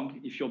lasting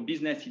long if your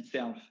business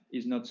itself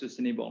is not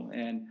sustainable.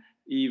 And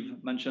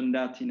Yves mentioned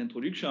that in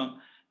introduction.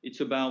 It's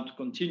about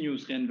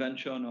continuous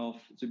reinvention of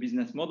the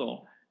business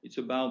model. It's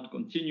about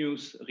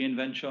continuous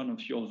reinvention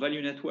of your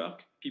value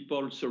network,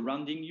 people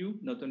surrounding you,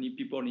 not only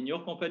people in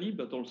your company,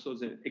 but also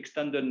the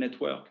extended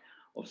network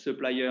of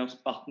suppliers,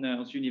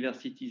 partners,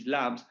 universities,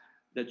 labs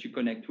that you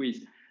connect with.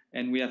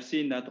 And we have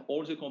seen that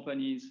all the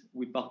companies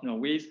we partner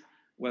with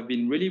who have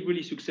been really,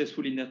 really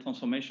successful in their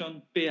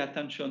transformation pay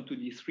attention to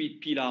the three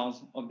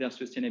pillars of their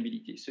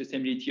sustainability: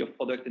 sustainability of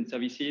product and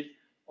services,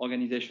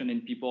 organization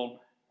and people,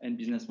 and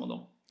business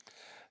model.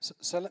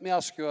 So let me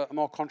ask you a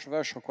more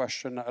controversial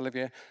question,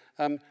 Olivier.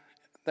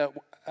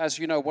 As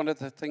you know, one of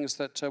the things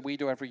that we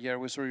do every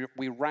year is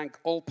we rank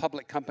all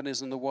public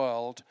companies in the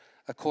world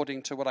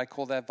according to what I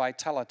call their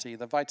vitality.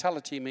 The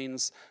vitality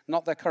means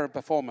not their current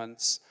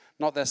performance,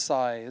 not their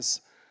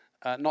size,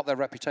 not their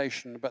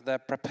reputation, but their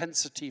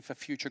propensity for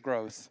future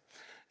growth.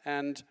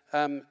 And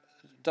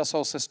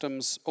Dassault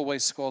Systems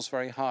always scores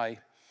very high,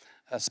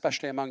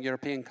 especially among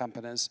European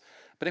companies.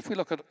 But if we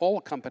look at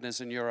all companies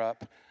in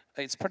Europe,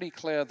 it's pretty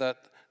clear that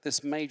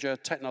this major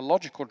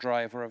technological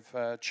driver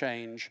of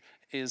change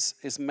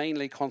is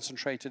mainly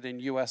concentrated in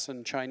US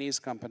and Chinese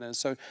companies.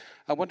 So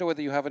I wonder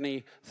whether you have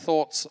any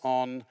thoughts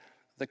on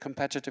the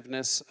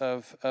competitiveness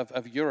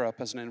of Europe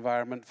as an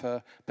environment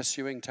for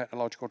pursuing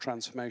technological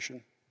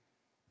transformation.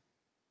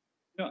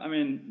 No, I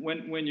mean,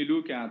 when you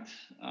look at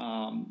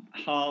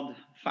hard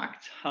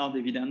facts, hard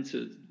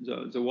evidences,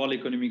 the World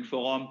Economic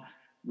Forum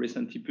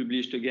recently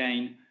published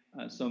again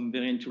some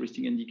very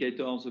interesting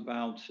indicators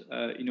about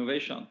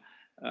innovation.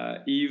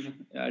 Yves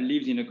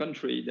lives in a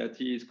country that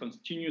is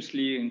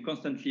continuously and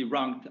constantly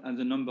ranked as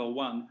the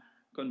 #1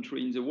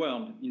 country in the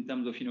world in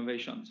terms of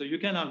innovation. So you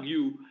can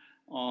argue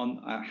on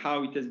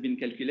how it has been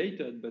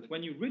calculated, but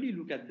when you really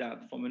look at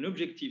that from an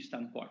objective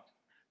standpoint,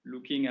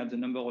 looking at the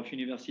number of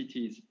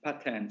universities,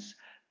 patents,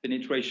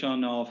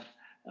 penetration of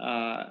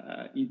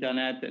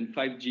internet and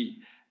 5G,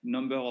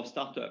 number of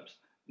startups,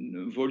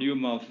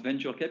 volume of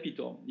venture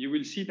capital, you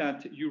will see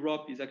that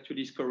Europe is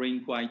actually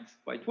scoring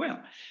quite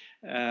well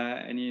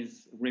and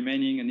is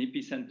remaining an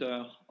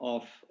epicenter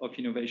of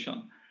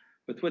innovation.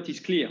 But what is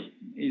clear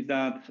is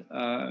that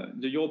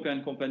the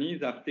European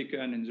companies have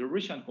taken, and the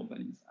Russian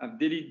companies have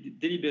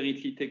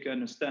deliberately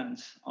taken a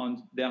stance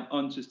on their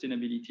own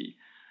sustainability.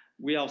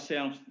 We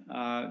ourselves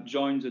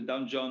joined the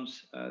Dow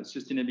Jones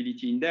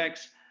Sustainability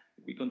Index.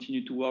 We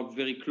continue to work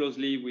very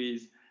closely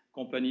with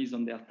companies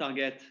on their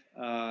target,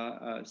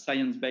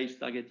 science-based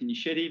target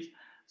initiatives.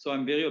 So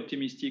I'm very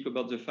optimistic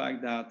about the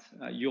fact that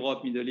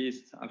Europe, Middle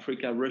East,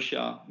 Africa,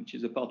 Russia, which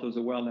is a part of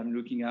the world I'm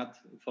looking at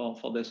for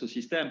the Dassault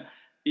System,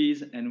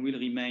 is and will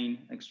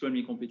remain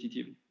extremely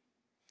competitive.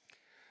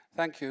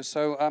 Thank you.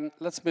 So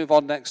let's move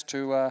on next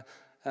to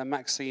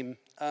Maxime.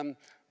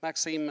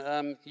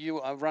 Maxime,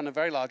 you run a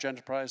very large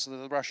enterprise,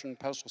 the Russian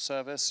Postal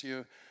Service.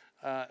 You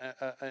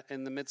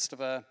in the midst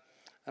of a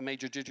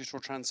major digital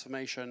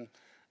transformation.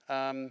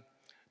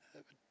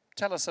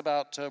 Tell us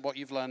about what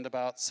you've learned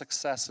about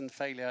success and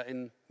failure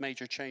in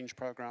major change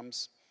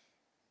programs.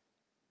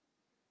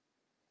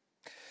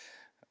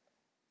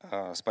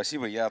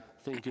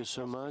 Thank you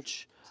so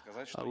much.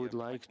 I would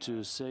like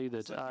to say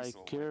that I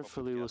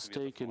carefully was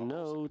taking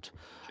note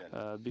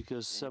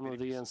because some of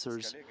the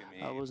answers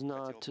I was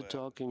not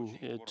talking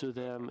to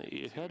them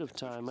ahead of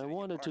time. I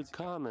wanted to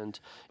comment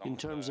in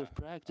terms of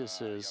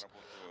practices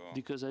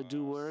because I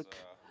do work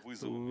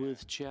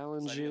with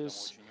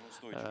challenges.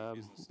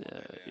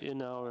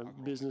 In our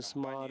business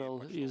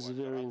model is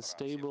very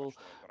unstable.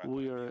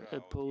 We are a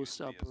post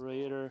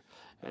operator,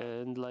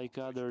 and like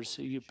others,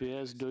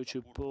 UPS, Deutsche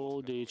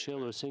Post,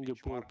 DHL, or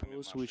Singapore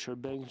Post, which are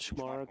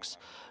benchmarks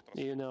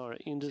in our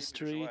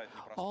industry,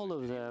 all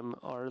of them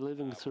are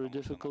living through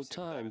difficult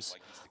times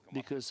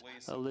because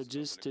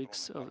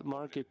logistics,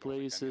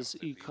 marketplaces,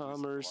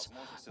 e-commerce,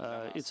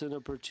 it's an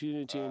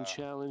opportunity and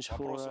challenge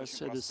for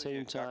us at the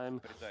same time.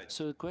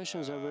 So the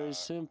questions are very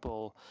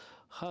simple.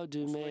 How do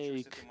you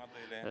make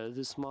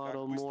this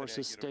model more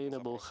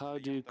sustainable? How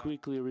do you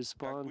quickly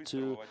respond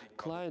to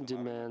client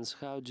demands?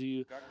 How do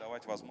you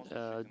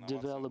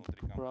develop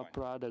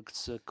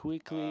products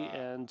quickly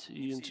and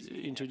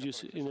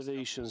introduce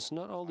innovations?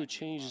 Not all the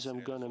changes I'm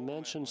going to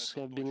mention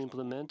have been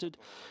implemented,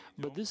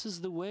 but this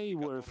is the way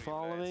we're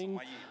following.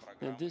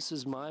 And this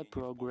is my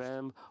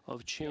program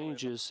of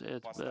changes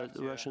at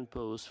Russian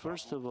Post.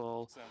 First of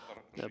all,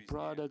 the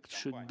product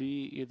should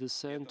be in the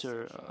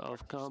center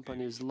of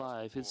company's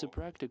life. It's a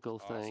practical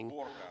thing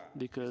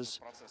because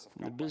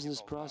the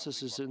business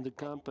processes in the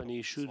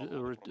company should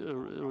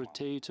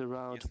rotate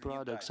around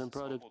products and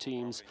product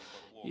teams.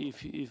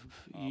 If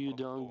you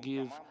don't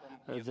give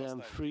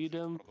them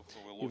freedom,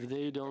 if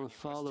they don't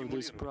follow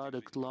this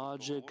product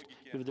logic,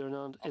 if they're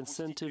not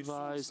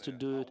incentivized to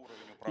do it,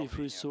 if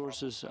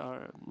resources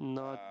are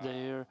not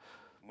there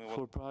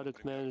for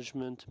product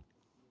management.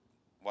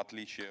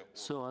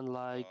 So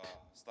unlike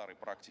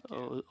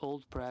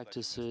old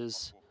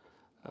practices,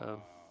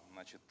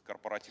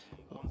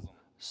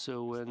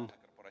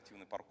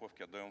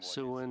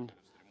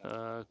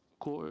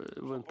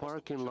 when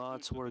parking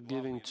lots were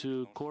given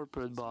to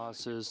corporate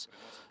bosses,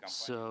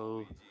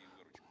 so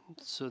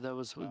that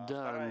was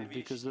done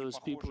because those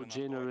people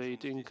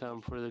generate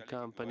income for the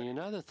company.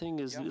 Another thing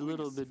is a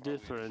little bit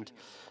different.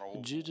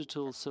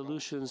 Digital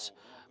solutions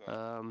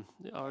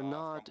are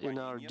not in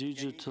our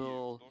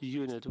digital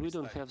unit. We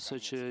don't have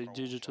such a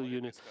digital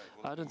unit.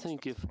 I don't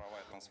think if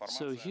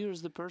so.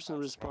 Here's the person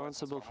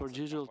responsible for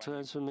digital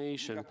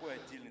transformation.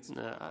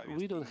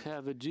 We don't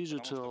have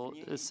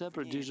a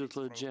separate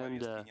digital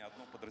agenda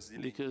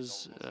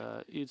because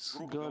it's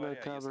gonna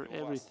cover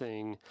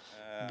everything.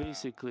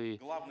 Basically,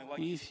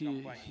 if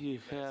you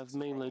have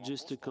main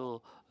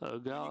logistical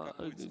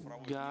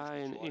guy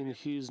and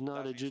he's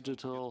not a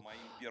digital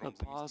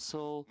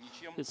apostle,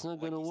 it's not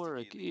going to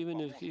work. Even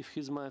if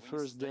he's my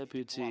first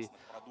deputy,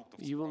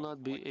 you will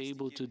not be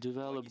able to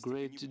develop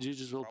great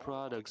digital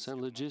products,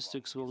 and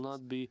logistics will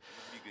not be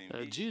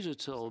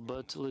digital,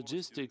 but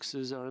logistics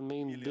is our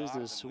main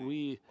business.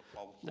 We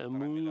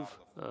move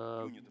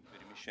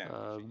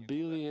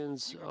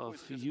billions of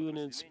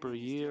units per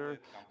year,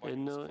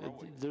 and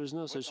there's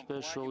no such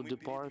special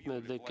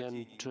department that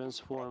can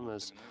transform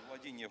us.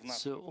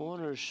 So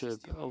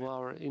ownership of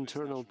our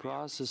internal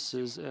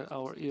processes,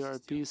 our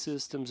ERP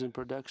systems and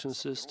production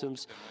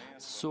systems,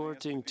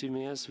 sorting,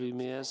 TMS,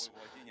 VMS,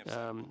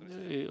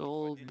 it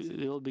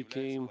all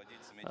became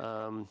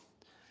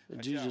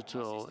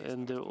digital,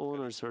 and their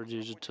owners are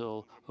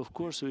digital. Of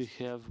course, we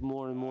have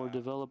more and more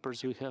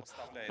developers. We have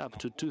up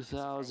to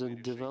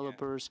 2,000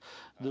 developers,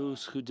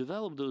 those who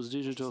develop those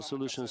digital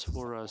solutions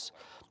for us.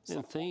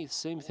 And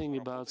same thing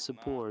about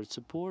support.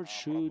 Support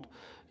should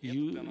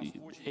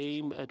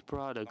aim at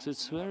products.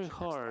 It's very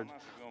hard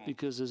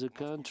because as a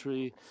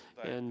country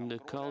and the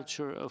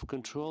culture of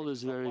control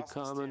is very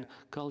common,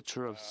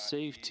 culture of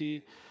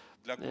safety,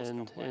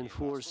 and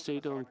for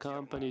state-owned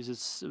companies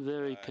it's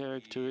very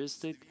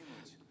characteristic.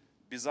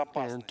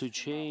 And to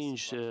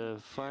change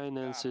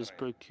finances,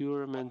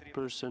 procurement,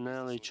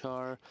 personnel,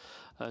 HR,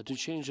 to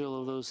change all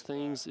of those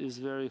things is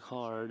very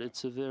hard.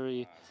 It's a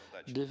very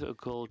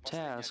difficult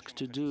task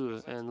to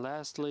do. And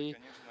lastly,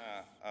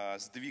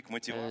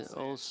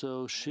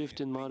 also shift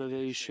in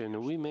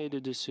motivation. We made a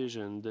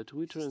decision that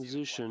we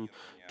transition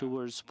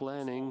towards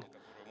planning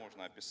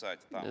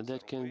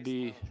that can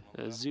be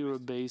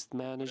zero-based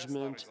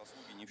management.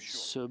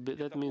 So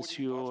that means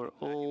your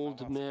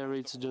old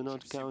merits do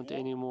not count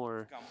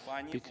anymore,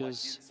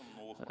 because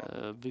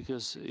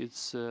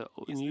it's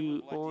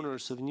new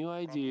owners of new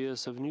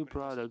ideas, of new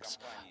products,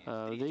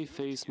 they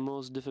face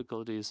most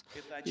difficulties.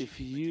 If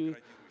you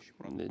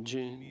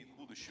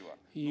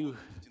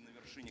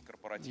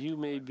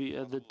may be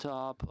at the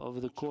top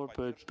of the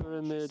corporate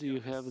pyramid, you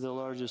have the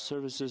largest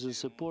services and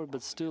support,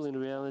 but still in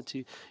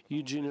reality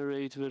you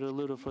generate very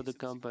little for the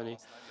company.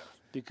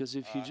 Because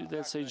if you,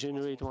 let's say,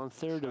 generate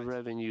 1/3 of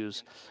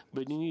revenues,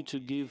 but you need to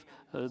give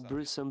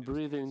some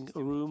breathing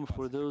room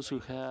for those who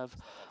have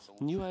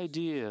new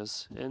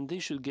ideas, and they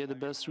should get the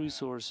best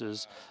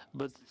resources.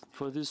 But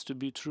for this to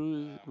be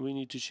true, we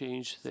need to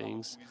change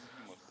things.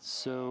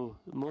 So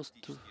most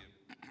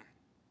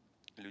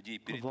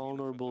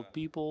vulnerable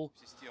people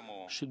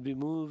should be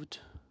moved.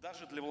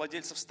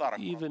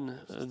 Even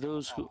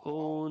those who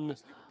own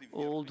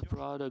old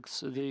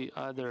products, they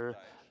either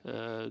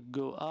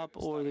go up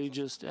or they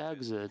just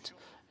exit,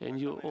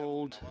 and your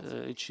old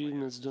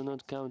achievements do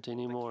not count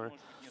anymore.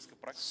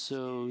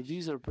 So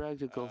these are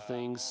practical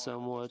things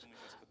somewhat,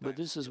 but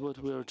this is what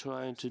we are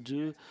trying to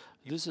do.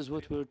 This is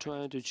what we're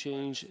trying to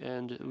change,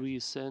 and we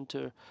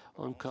center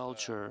on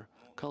culture.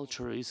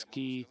 Culture is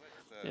key,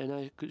 and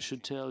I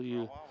should tell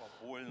you,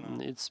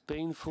 it's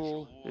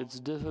painful, it's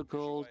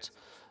difficult,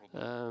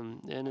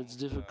 and it's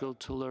difficult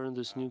to learn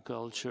this new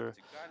culture.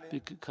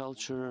 Because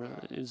culture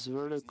is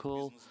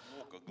vertical,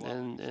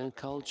 and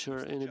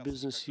culture in a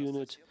business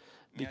unit,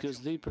 because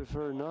they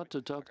prefer not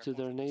to talk to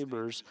their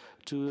neighbors,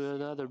 to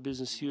another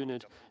business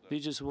unit. They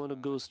just want to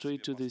go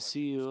straight to the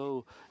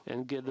CEO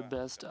and get the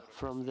best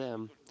from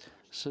them.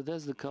 So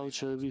that's the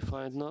culture we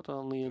find not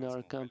only in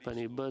our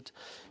company, but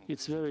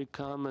it's very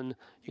common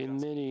in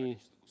many.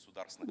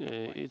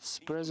 It's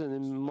present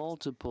in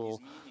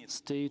multiple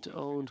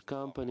state-owned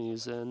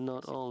companies, and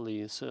not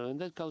only. So, and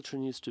that culture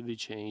needs to be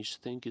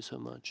changed. Thank you so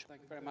much.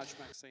 Thank you very much,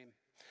 Maxime.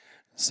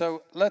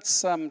 So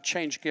let's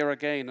change gear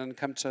again and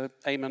come to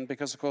Eamon,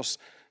 because, of course,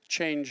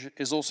 change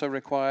is also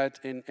required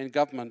in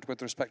government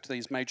with respect to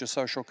these major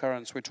social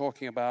currents we're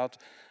talking about.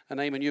 And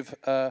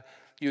Eamon,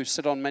 you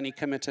sit on many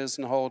committees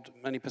and hold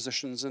many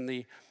positions in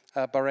the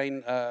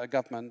Bahrain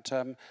government.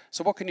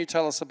 So what can you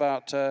tell us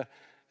about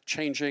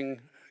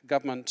changing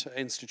government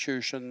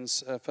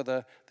institutions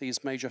for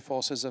these major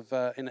forces of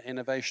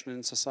innovation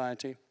in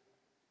society?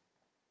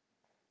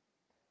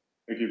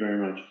 Thank you very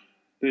much.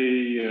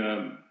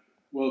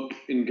 Well,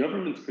 in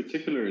governments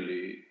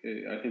particularly,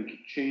 I think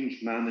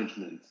change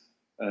management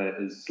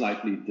is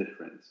slightly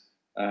different.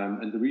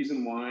 And the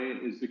reason why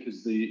is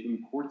because the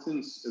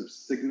importance of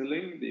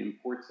signaling, the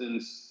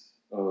importance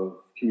of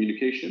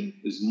communication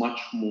is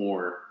much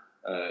more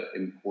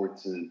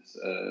important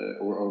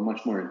or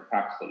much more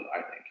impactful,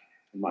 I think,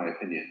 in my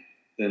opinion,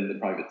 than the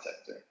private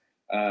sector.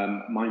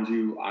 Mind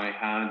you, I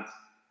had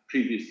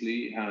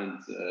previously had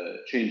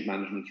change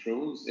management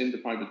roles in the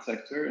private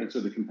sector, and so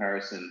the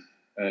comparison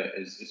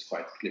is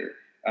quite clear.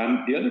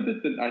 The other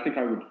bit that I think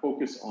I would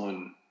focus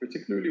on,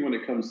 particularly when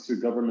it comes to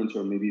government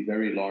or maybe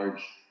very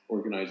large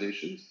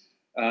organizations,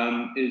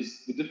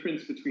 is the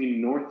difference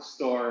between North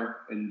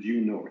Star and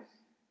due north.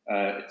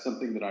 It's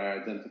something that I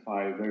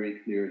identify very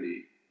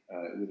clearly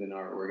within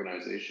our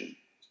organization.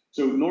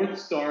 So North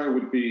Star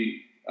would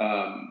be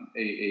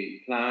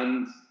a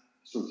planned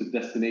sort of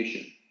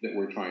destination that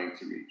we're trying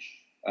to reach.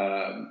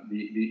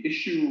 The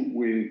issue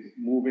with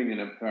moving an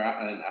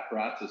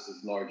apparatus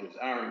as large as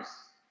ours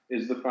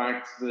is the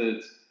fact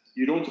that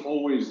you don't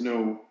always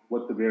know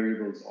what the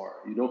variables are.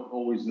 You don't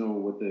always know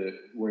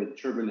where the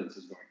turbulence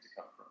is going to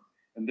come from.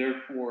 And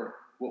therefore,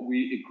 what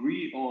we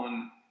agree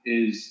on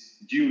is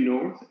due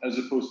north as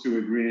opposed to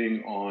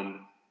agreeing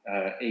on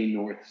a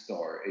North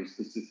Star, a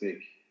specific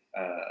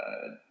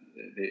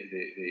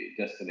the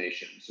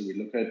destination. So we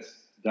look at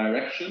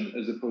direction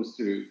as opposed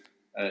to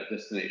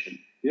destination.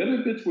 The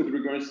other bit with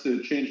regards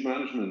to change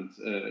management,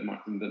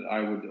 Martin, that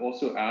I would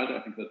also add, I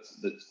think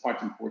that's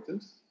quite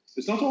important.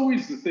 It's not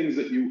always the things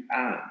that you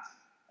add.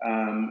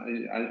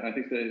 I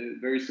think that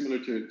very similar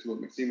to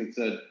what Maxime had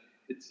said,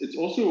 it's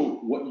also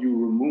what you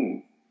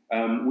remove.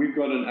 We've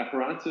got an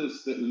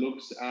apparatus that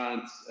looks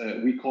at,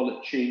 we call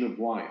it chain of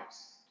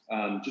wires,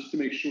 just to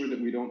make sure that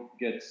we don't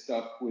get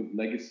stuck with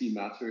legacy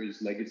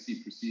matters,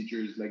 legacy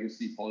procedures,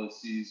 legacy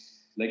policies,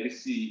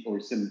 legacy or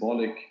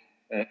symbolic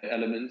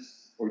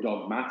elements, or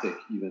dogmatic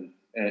even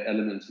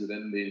elements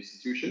within the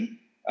institution.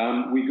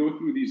 We go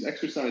through these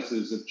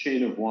exercises of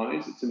chain of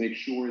whys to make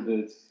sure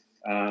that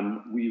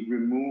we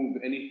remove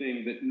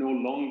anything that no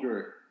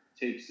longer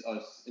takes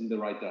us in the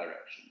right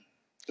direction.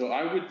 So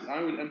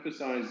I would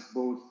emphasize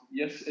both,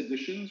 yes,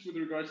 additions with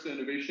regards to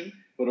innovation,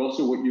 but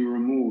also what you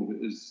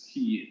remove is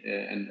key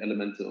and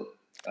elemental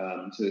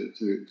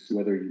to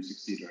whether you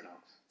succeed or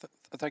not.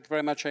 Thank you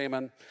very much,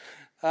 Eamon.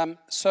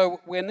 So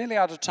we're nearly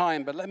out of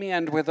time, but let me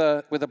end with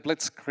a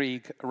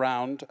blitzkrieg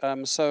round.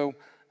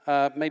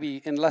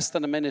 Maybe in less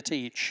than a minute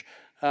each,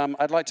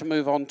 I'd like to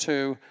move on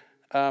to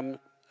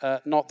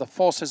not the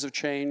forces of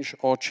change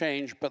or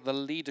change, but the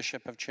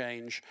leadership of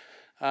change.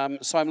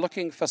 So I'm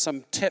looking for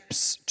some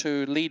tips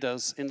to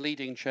leaders in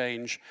leading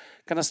change.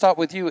 Can I start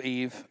with you,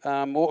 Yves?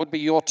 What would be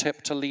your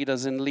tip to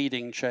leaders in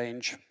leading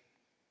change?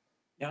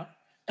 Yeah,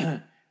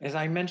 as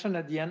I mentioned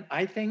at the end,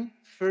 I think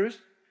first,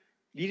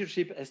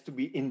 leadership has to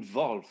be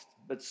involved,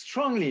 but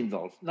strongly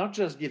involved, not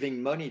just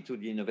giving money to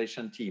the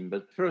innovation team,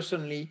 but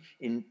personally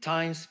in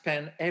time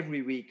spent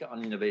every week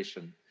on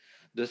innovation.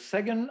 The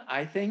second,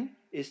 I think,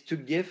 is to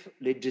give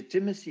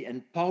legitimacy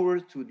and power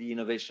to the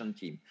innovation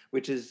team,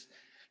 which is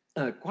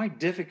quite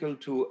difficult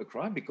to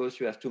acquire because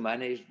you have to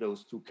manage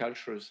those two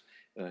cultures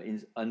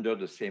under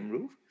the same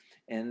roof.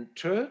 And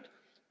third,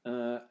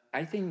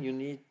 I think you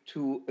need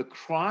to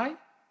acquire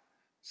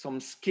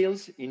some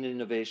skills in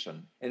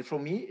innovation. And for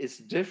me, it's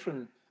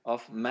different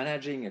of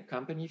managing a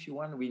company, if you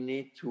want. We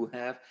need to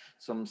have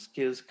some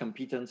skills,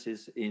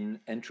 competencies in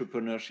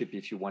entrepreneurship,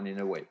 if you want, in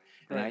a way. Right.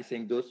 And I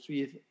think those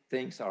three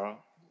things are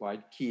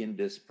quite key in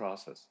this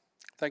process.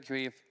 Thank you,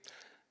 Yves.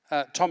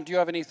 Tom, do you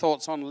have any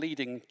thoughts on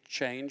leading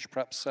change,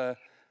 perhaps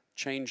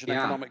change in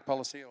economic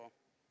policy? Or?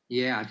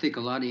 Yeah, I think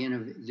a lot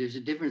of there's a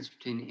difference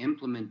between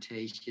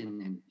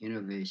implementation and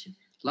innovation.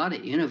 A lot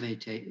of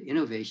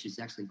innovation is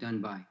actually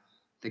done by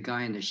the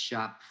guy in the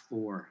shop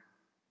floor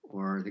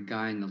or the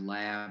guy in the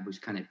lab who's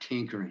kind of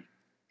tinkering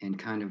and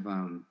kind of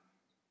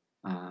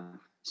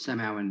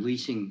somehow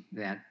unleashing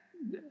that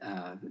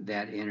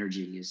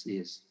energy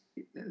is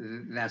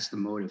that's the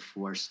motive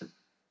force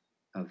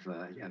of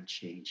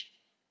change.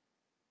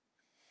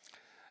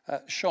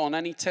 Sean,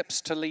 any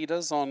tips to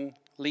leaders on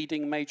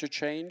leading major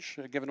change,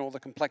 given all the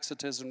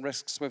complexities and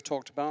risks we've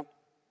talked about?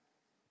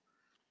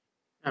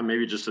 Yeah,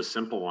 maybe just a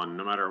simple one.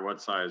 No matter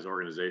what size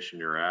organization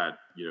you're at,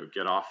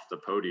 get off the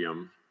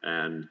podium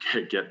and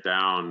get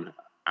down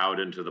out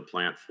into the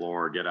plant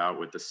floor, get out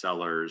with the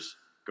sellers,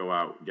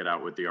 get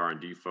out with the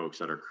R&D folks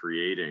that are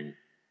creating.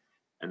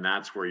 And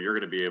that's where you're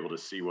going to be able to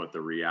see what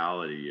the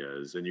reality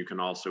is. And you can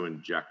also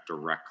inject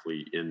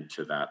directly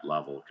into that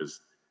level, because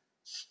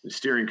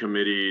steering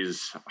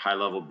committees,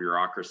 high-level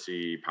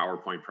bureaucracy,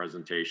 PowerPoint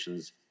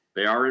presentations,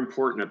 they are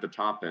important at the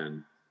top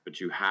end, but but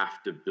you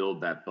have to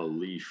build that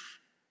belief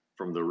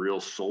from the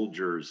real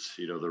soldiers,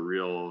 the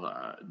real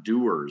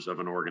doers of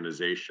an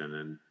organization.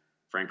 And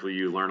frankly,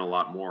 you learn a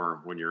lot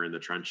more when you're in the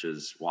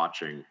trenches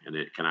watching, and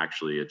it can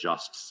actually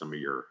adjust some of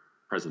your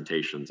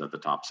presentations at the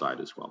top side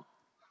as well.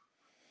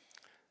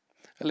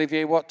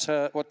 Olivier, what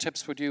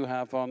tips would you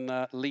have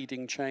on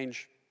leading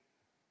change?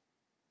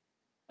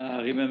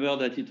 Remember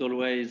that it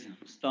always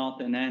starts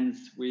and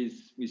ends with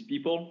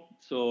people.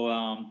 So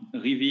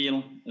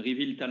reveal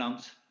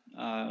talents,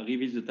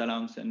 reveal the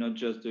talents, and not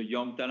just the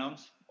young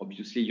talents.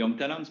 Obviously young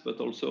talents, but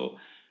also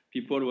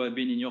people who have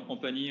been in your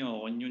company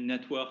or in your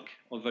network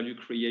of value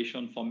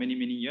creation for many,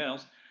 many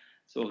years.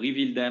 So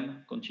reveal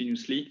them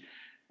continuously.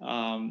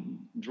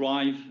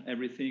 Drive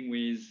everything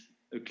with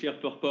a clear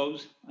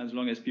purpose. As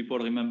long as people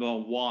remember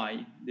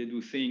why they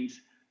do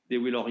things, they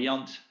will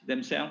orient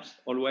themselves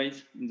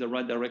always in the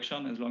right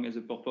direction as long as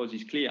the purpose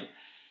is clear.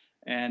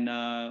 And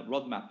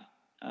roadmap.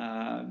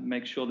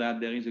 Make sure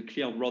that there is a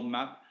clear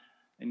roadmap.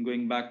 And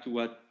going back to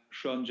what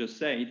Sean just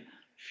said,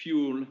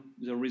 fuel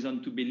the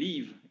reason to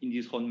believe in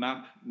this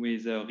roadmap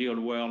with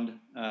real-world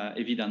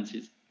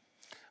evidences.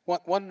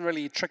 One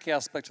really tricky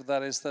aspect of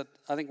that is that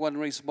I think one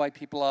reason why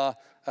people are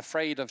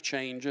afraid of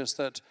change is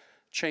that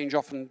change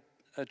often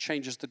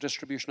changes the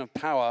distribution of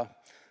power.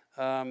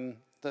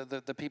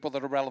 The people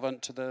that are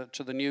relevant to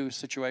the new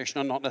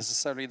situation are not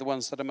necessarily the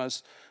ones that are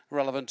most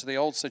relevant to the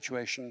old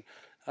situation.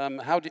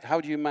 How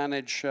do you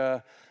manage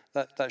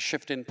that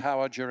shift in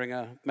power during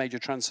a major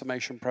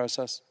transformation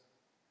process?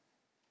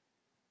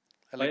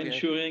 By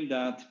ensuring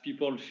that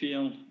people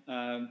feel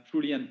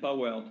truly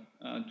empowered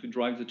to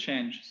drive the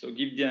change. So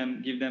give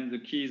them the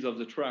keys of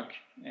the truck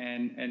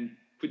and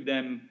put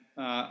them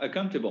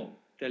accountable.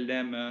 Tell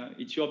them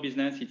it's your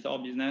business, it's our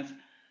business,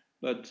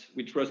 but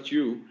we trust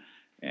you.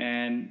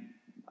 And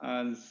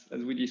as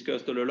we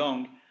discussed all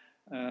along,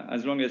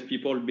 as long as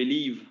people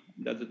believe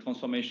that the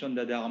transformation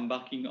that they are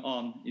embarking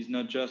on is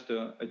not just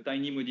a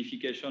tiny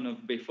modification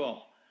of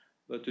before,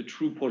 but a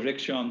true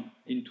projection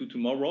into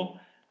tomorrow,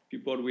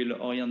 people will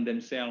orient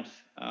themselves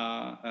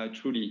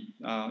truly.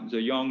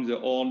 The young, the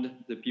old,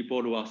 the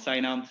people who are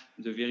silent,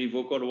 the very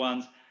vocal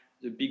ones,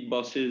 the big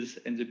bosses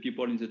and the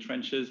people in the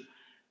trenches,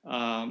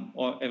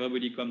 or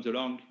everybody comes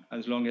along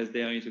as long as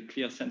there is a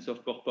clear sense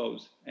of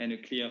purpose and a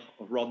clear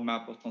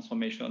roadmap of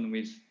transformation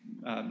with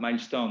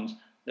milestones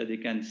that they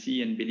can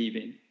see and believe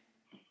in.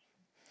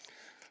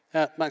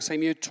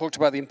 Maxime, you talked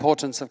about the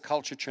importance of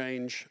culture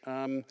change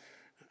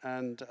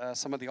and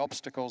some of the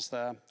obstacles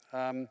there.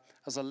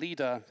 As a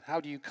leader, how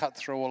do you cut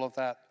through all of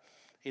that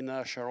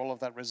inertia, all of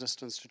that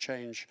resistance to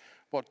change?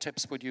 What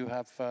tips would you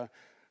have for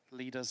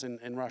leaders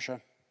in Russia?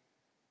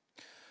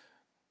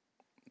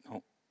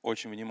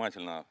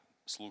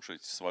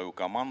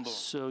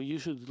 So you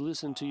should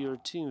listen to your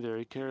team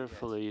very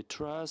carefully,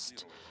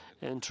 trust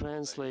and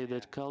translate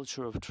that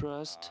culture of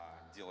trust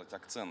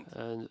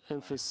and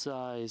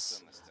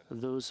emphasize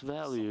those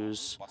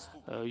values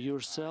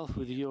yourself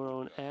with your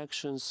own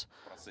actions,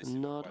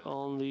 not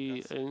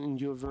only in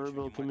your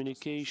verbal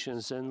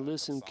communications, and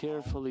listen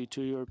carefully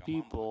to your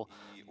people,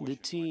 the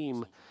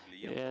team,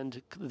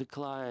 and the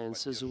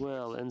clients as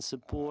well, and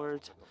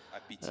support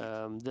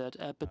that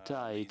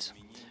appetite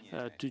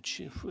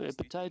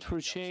appetite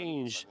for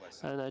change.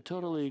 And I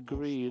totally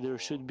agree, there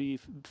should be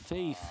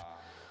faith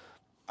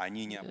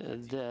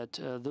that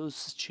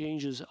those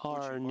changes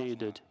are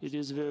needed. It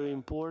is very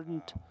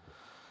important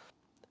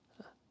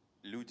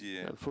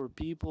for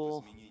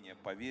people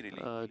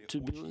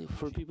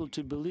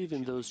to believe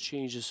in those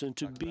changes and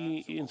to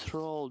be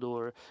enthralled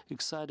or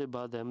excited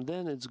about them.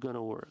 Then it's going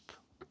to work.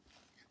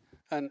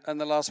 And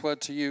the last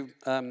word to you,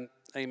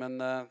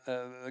 Eamon.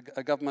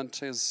 A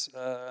government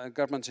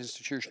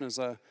institution is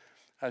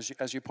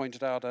as you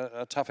pointed out,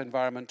 a tough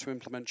environment to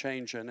implement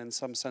change in. In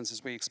some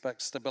senses, we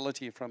expect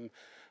stability from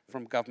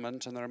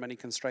government, and there are many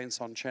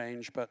constraints on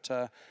change. But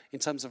in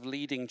terms of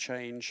leading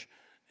change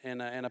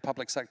in a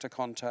public sector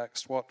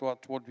context, what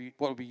would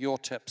be your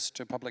tips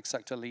to public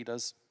sector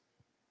leaders?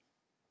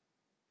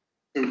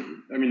 So,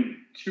 I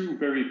mean, two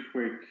very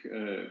quick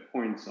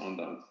points on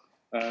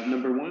that.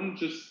 Number one,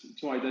 just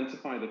to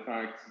identify the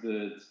fact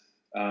that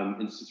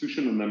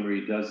institutional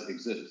memory does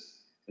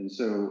exist. And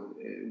so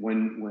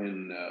when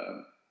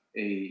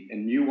a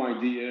new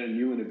idea, a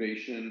new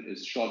innovation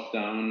is shot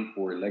down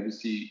for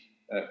legacy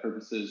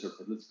purposes or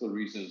political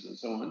reasons and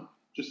so on,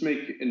 just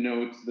make a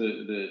note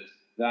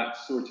that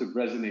sort of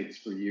resonates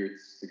for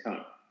years to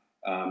come.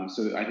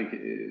 So I think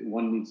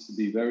one needs to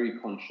be very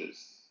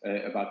conscious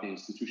about the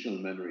institutional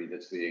memory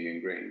that's being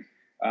ingrained.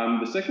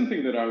 The second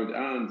thing that I would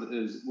add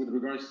is with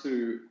regards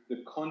to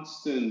the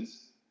constant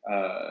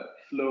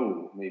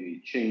flow,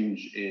 maybe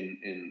change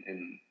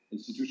in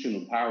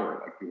institutional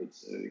power, like you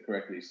had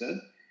correctly said.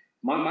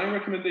 My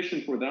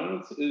recommendation for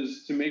that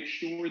is to make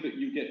sure that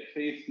you get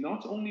faith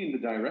not only in the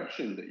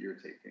direction that you're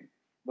taking,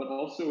 but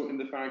also in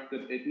the fact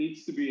that it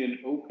needs to be an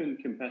open,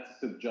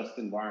 competitive, just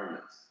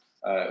environment,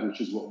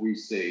 which is what we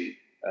say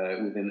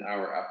within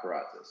our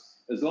apparatus.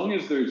 As long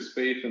as there's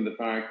faith in the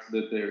fact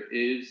that there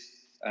is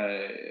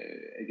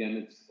Again,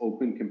 it's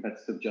open,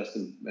 competitive, just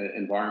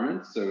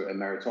environment, so a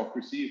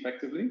meritocracy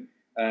effectively,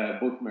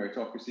 both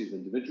meritocracy of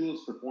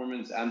individuals,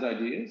 performance, and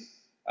ideas,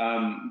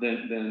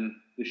 then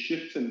the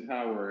shifts in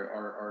power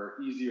are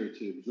easier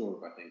to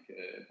absorb, I think,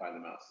 by the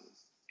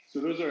masses. So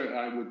those are,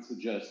 I would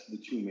suggest, the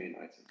two main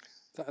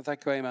items.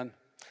 Thank you, Ayman.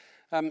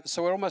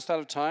 So we're almost out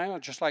of time.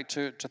 I'd just like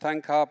to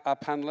thank our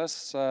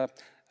panelists,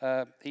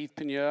 Yves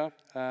Pigneur,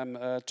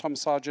 Tom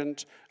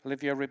Sargent,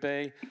 Olivier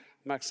Ribet,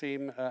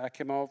 Maxime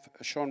Akimov,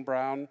 Sean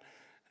Brown,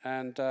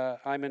 and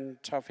Ayman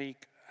Tawfiq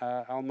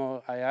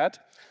Almo-Ayad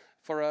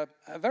for a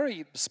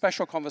very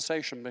special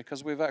conversation,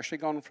 because we've actually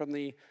gone from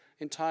the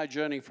entire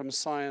journey from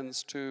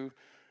science to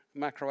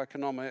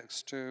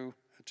macroeconomics to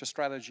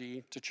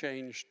strategy, to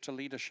change, to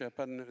leadership,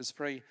 and it was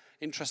very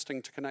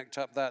interesting to connect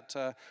up that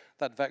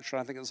vector.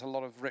 I think there's a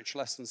lot of rich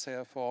lessons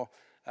here for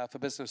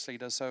business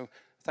leaders. So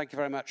thank you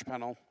very much,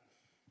 panel.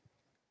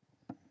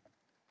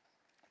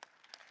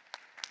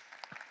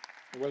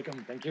 You're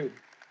welcome. Thank you.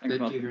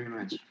 Thank you very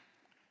much.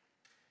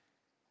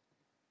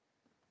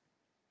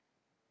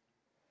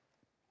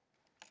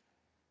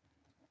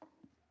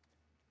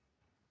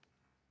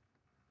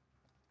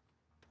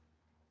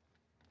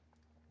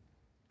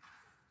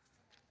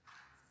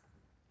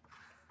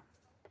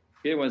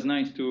 Okay, it was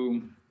nice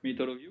to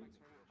meet all of you.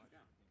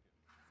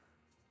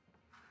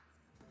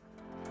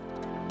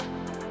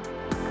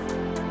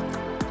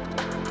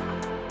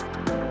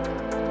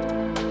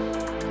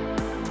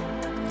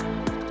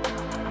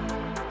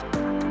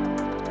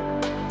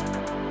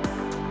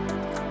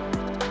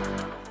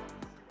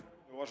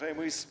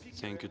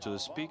 Thank you to the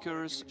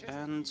speakers,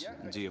 and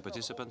dear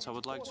participants, I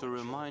would like to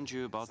remind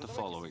you about the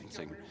following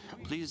thing.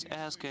 Please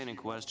ask any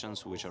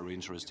questions which are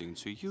interesting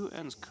to you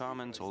and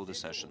comment all the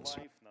sessions.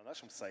 На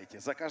нашем сайте.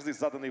 За каждый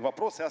заданный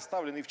вопрос и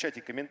оставленный в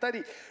чате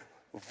комментарий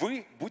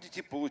вы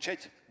будете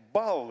получать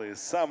баллы.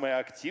 Самые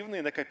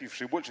активные,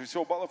 накопившие больше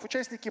всего баллов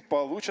участники,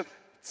 получат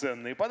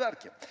ценные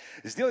подарки.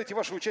 Сделайте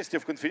ваше участие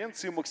в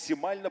конференции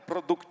максимально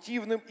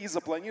продуктивным и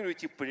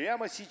запланируйте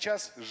прямо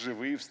сейчас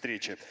живые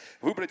встречи.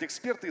 Выбрать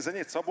эксперта и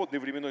занять свободный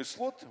временной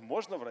слот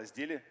можно в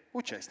разделе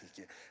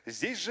 «Участники».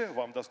 Здесь же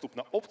вам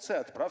доступна опция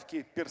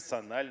отправки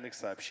персональных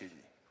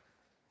сообщений.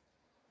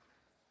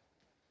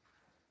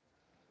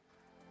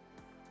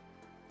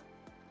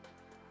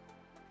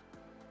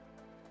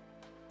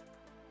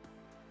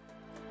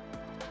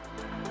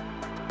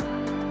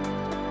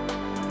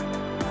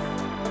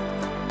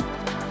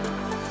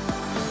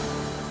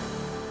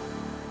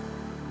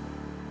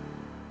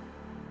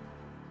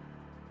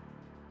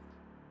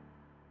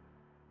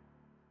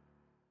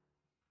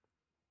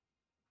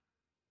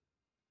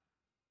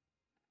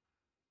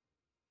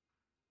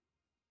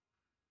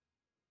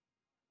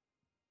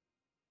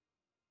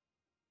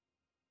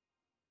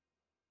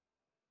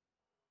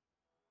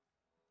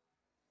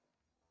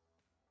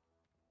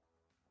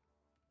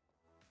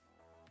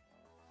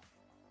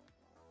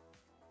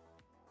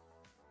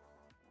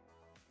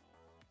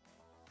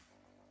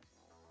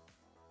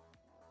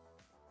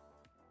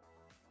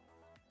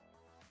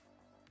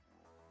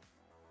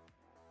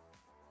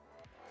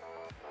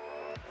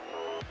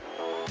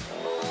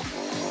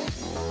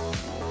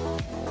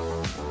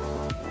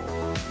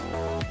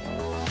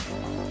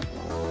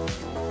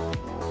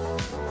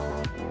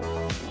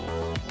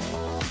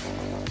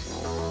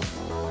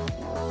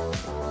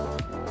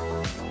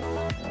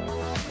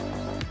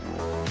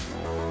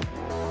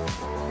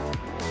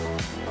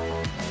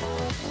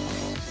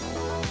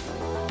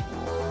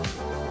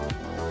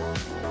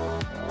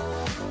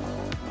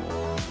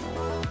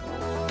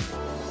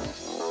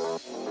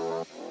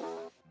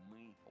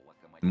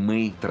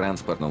 Мы –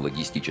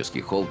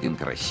 транспортно-логистический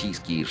холдинг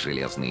 «Российские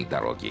железные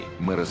дороги».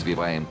 Мы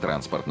развиваем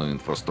транспортную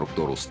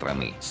инфраструктуру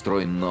страны,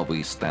 строим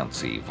новые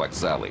станции,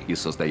 вокзалы и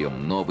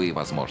создаем новые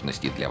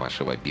возможности для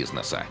вашего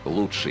бизнеса.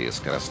 Лучшие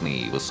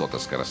скоростные и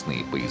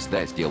высокоскоростные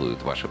поезда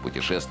сделают ваше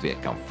путешествие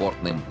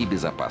комфортным и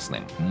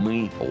безопасным.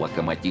 Мы –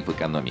 локомотив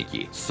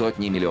экономики.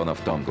 Сотни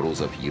миллионов тонн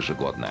грузов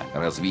ежегодно.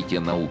 Развитие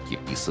науки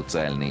и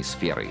социальной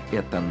сферы –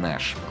 это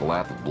наш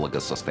вклад в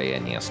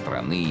благосостояние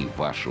страны и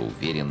ваша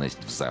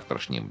уверенность в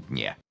завтрашнем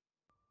дне.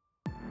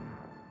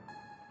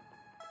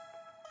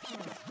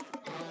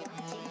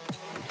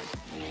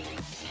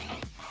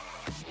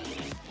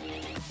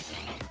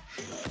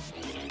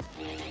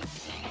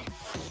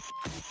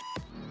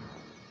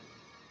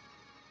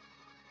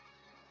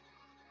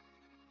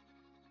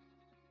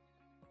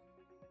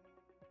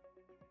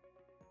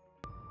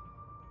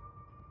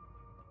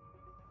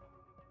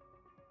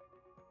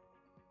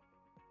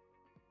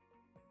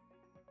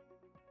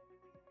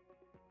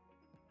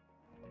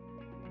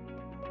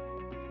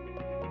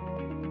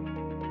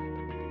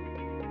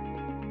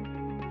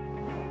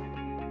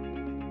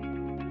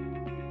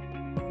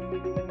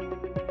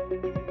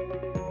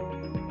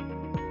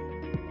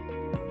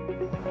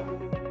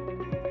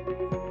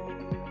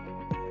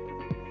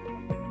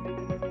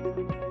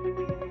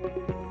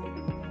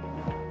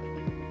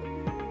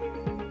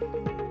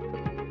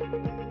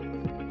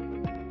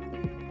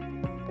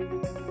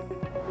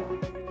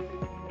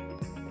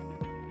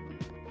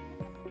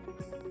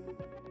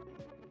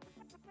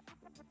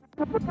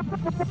 Я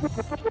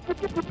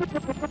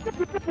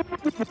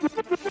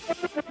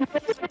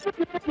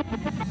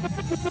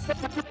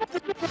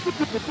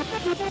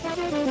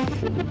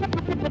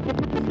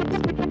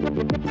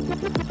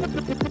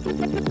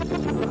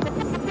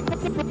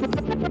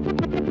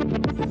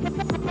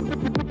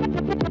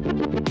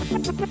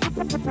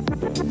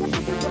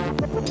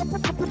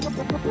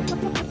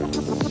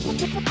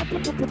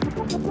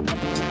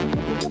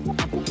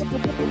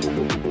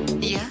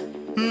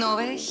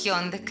новая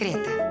Hyundai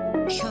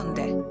Creta.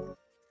 Hyundai.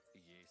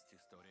 Есть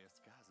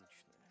история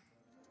сказочная.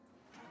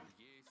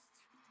 Есть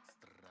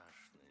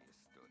страшная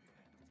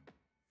история.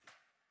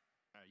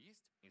 А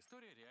есть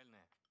история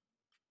реальная.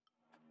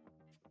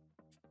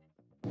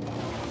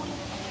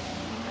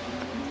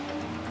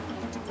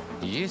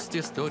 Есть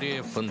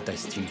история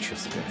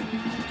фантастическая.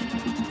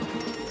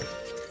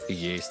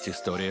 Есть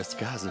история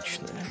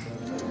сказочная.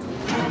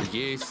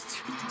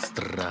 Есть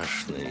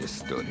страшная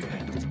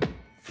история.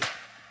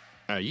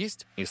 А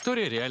есть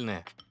история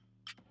реальная.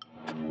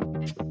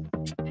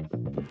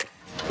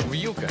 В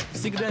Юка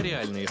всегда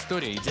реальная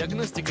история и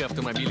диагностика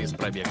автомобилей с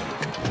пробегом.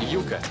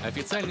 Юка –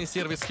 официальный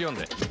сервис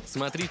Hyundai.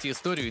 Смотрите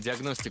историю и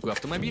диагностику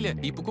автомобиля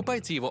и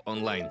покупайте его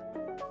онлайн.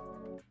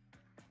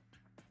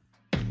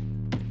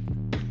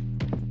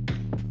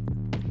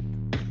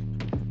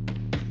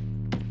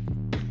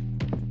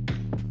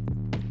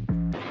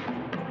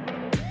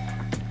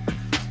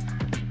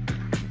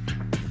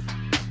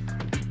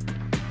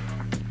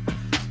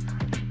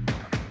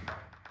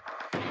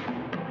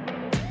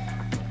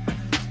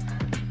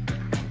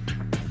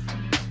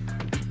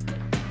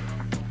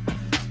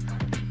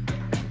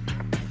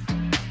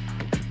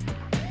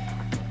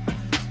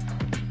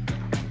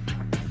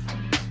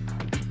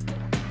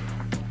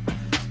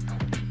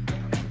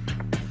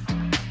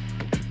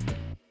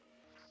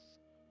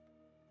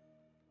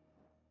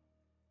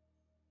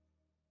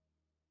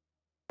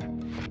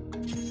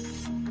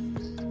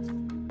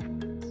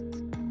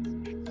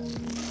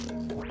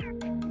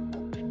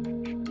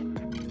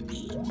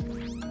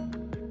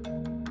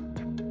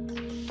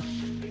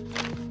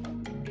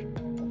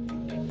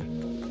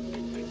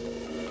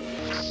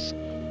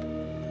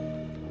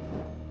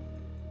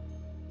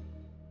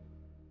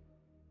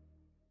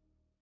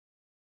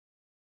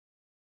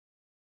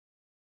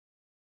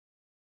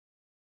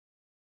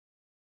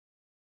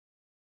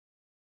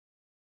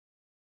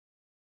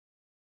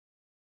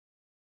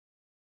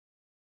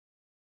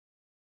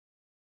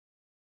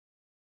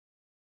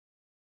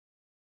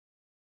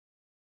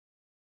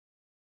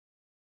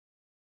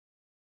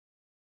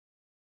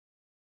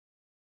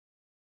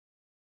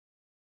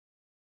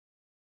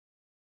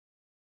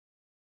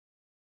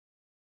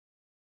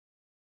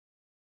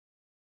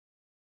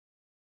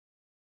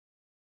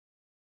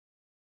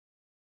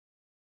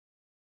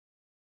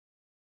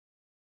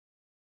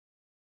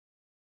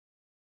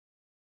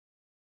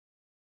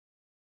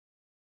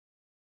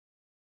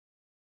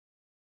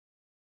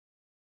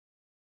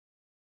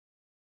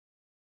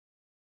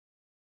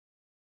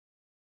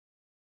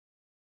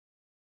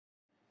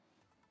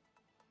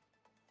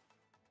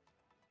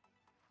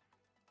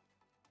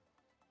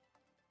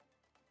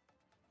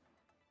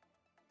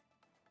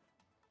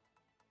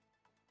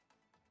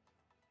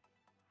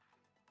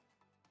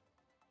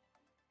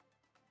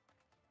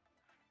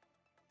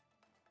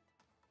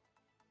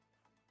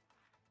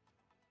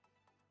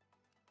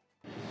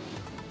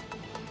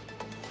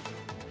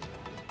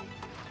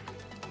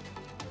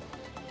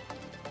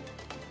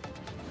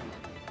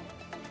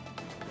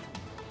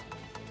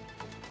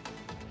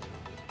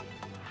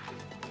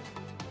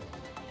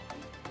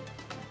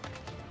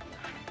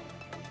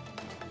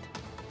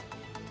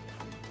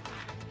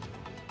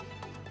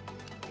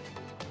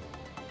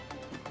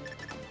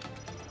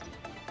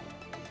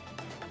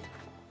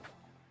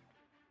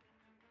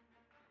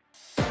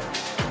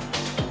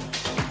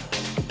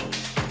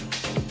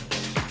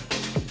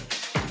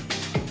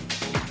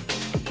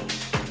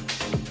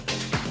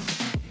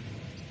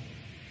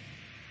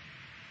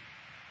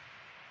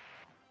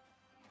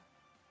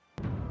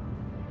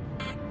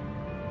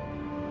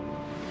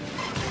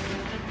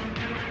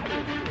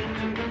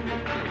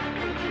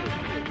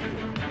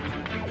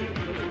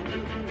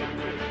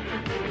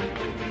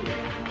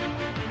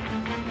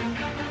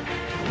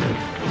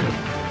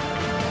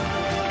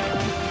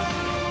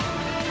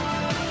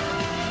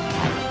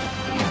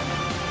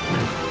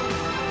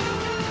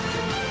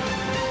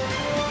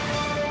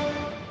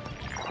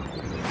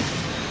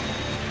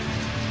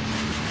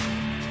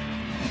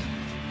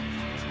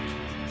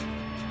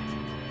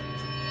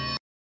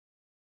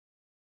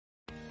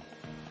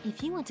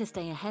 If you want to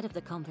stay ahead of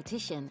the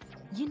competition,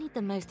 you need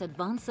the most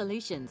advanced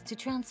solutions to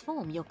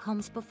transform your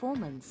comms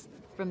performance.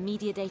 From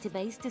media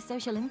database to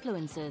social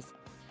influencers,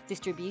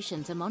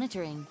 distribution to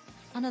monitoring,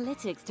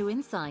 analytics to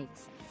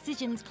insights,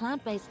 Cision's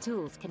cloud-based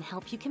tools can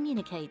help you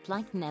communicate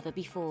like never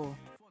before.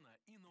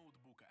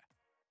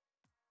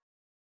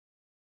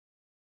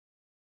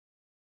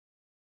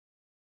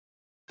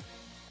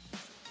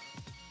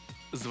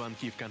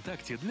 Звонки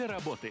ВКонтакте для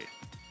работы.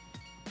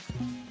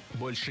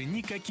 Больше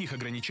никаких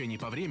ограничений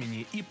по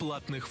времени и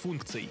платных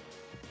функций.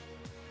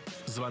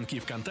 Звонки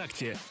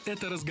ВКонтакте –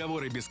 это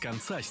разговоры без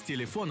конца с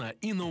телефона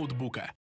и ноутбука.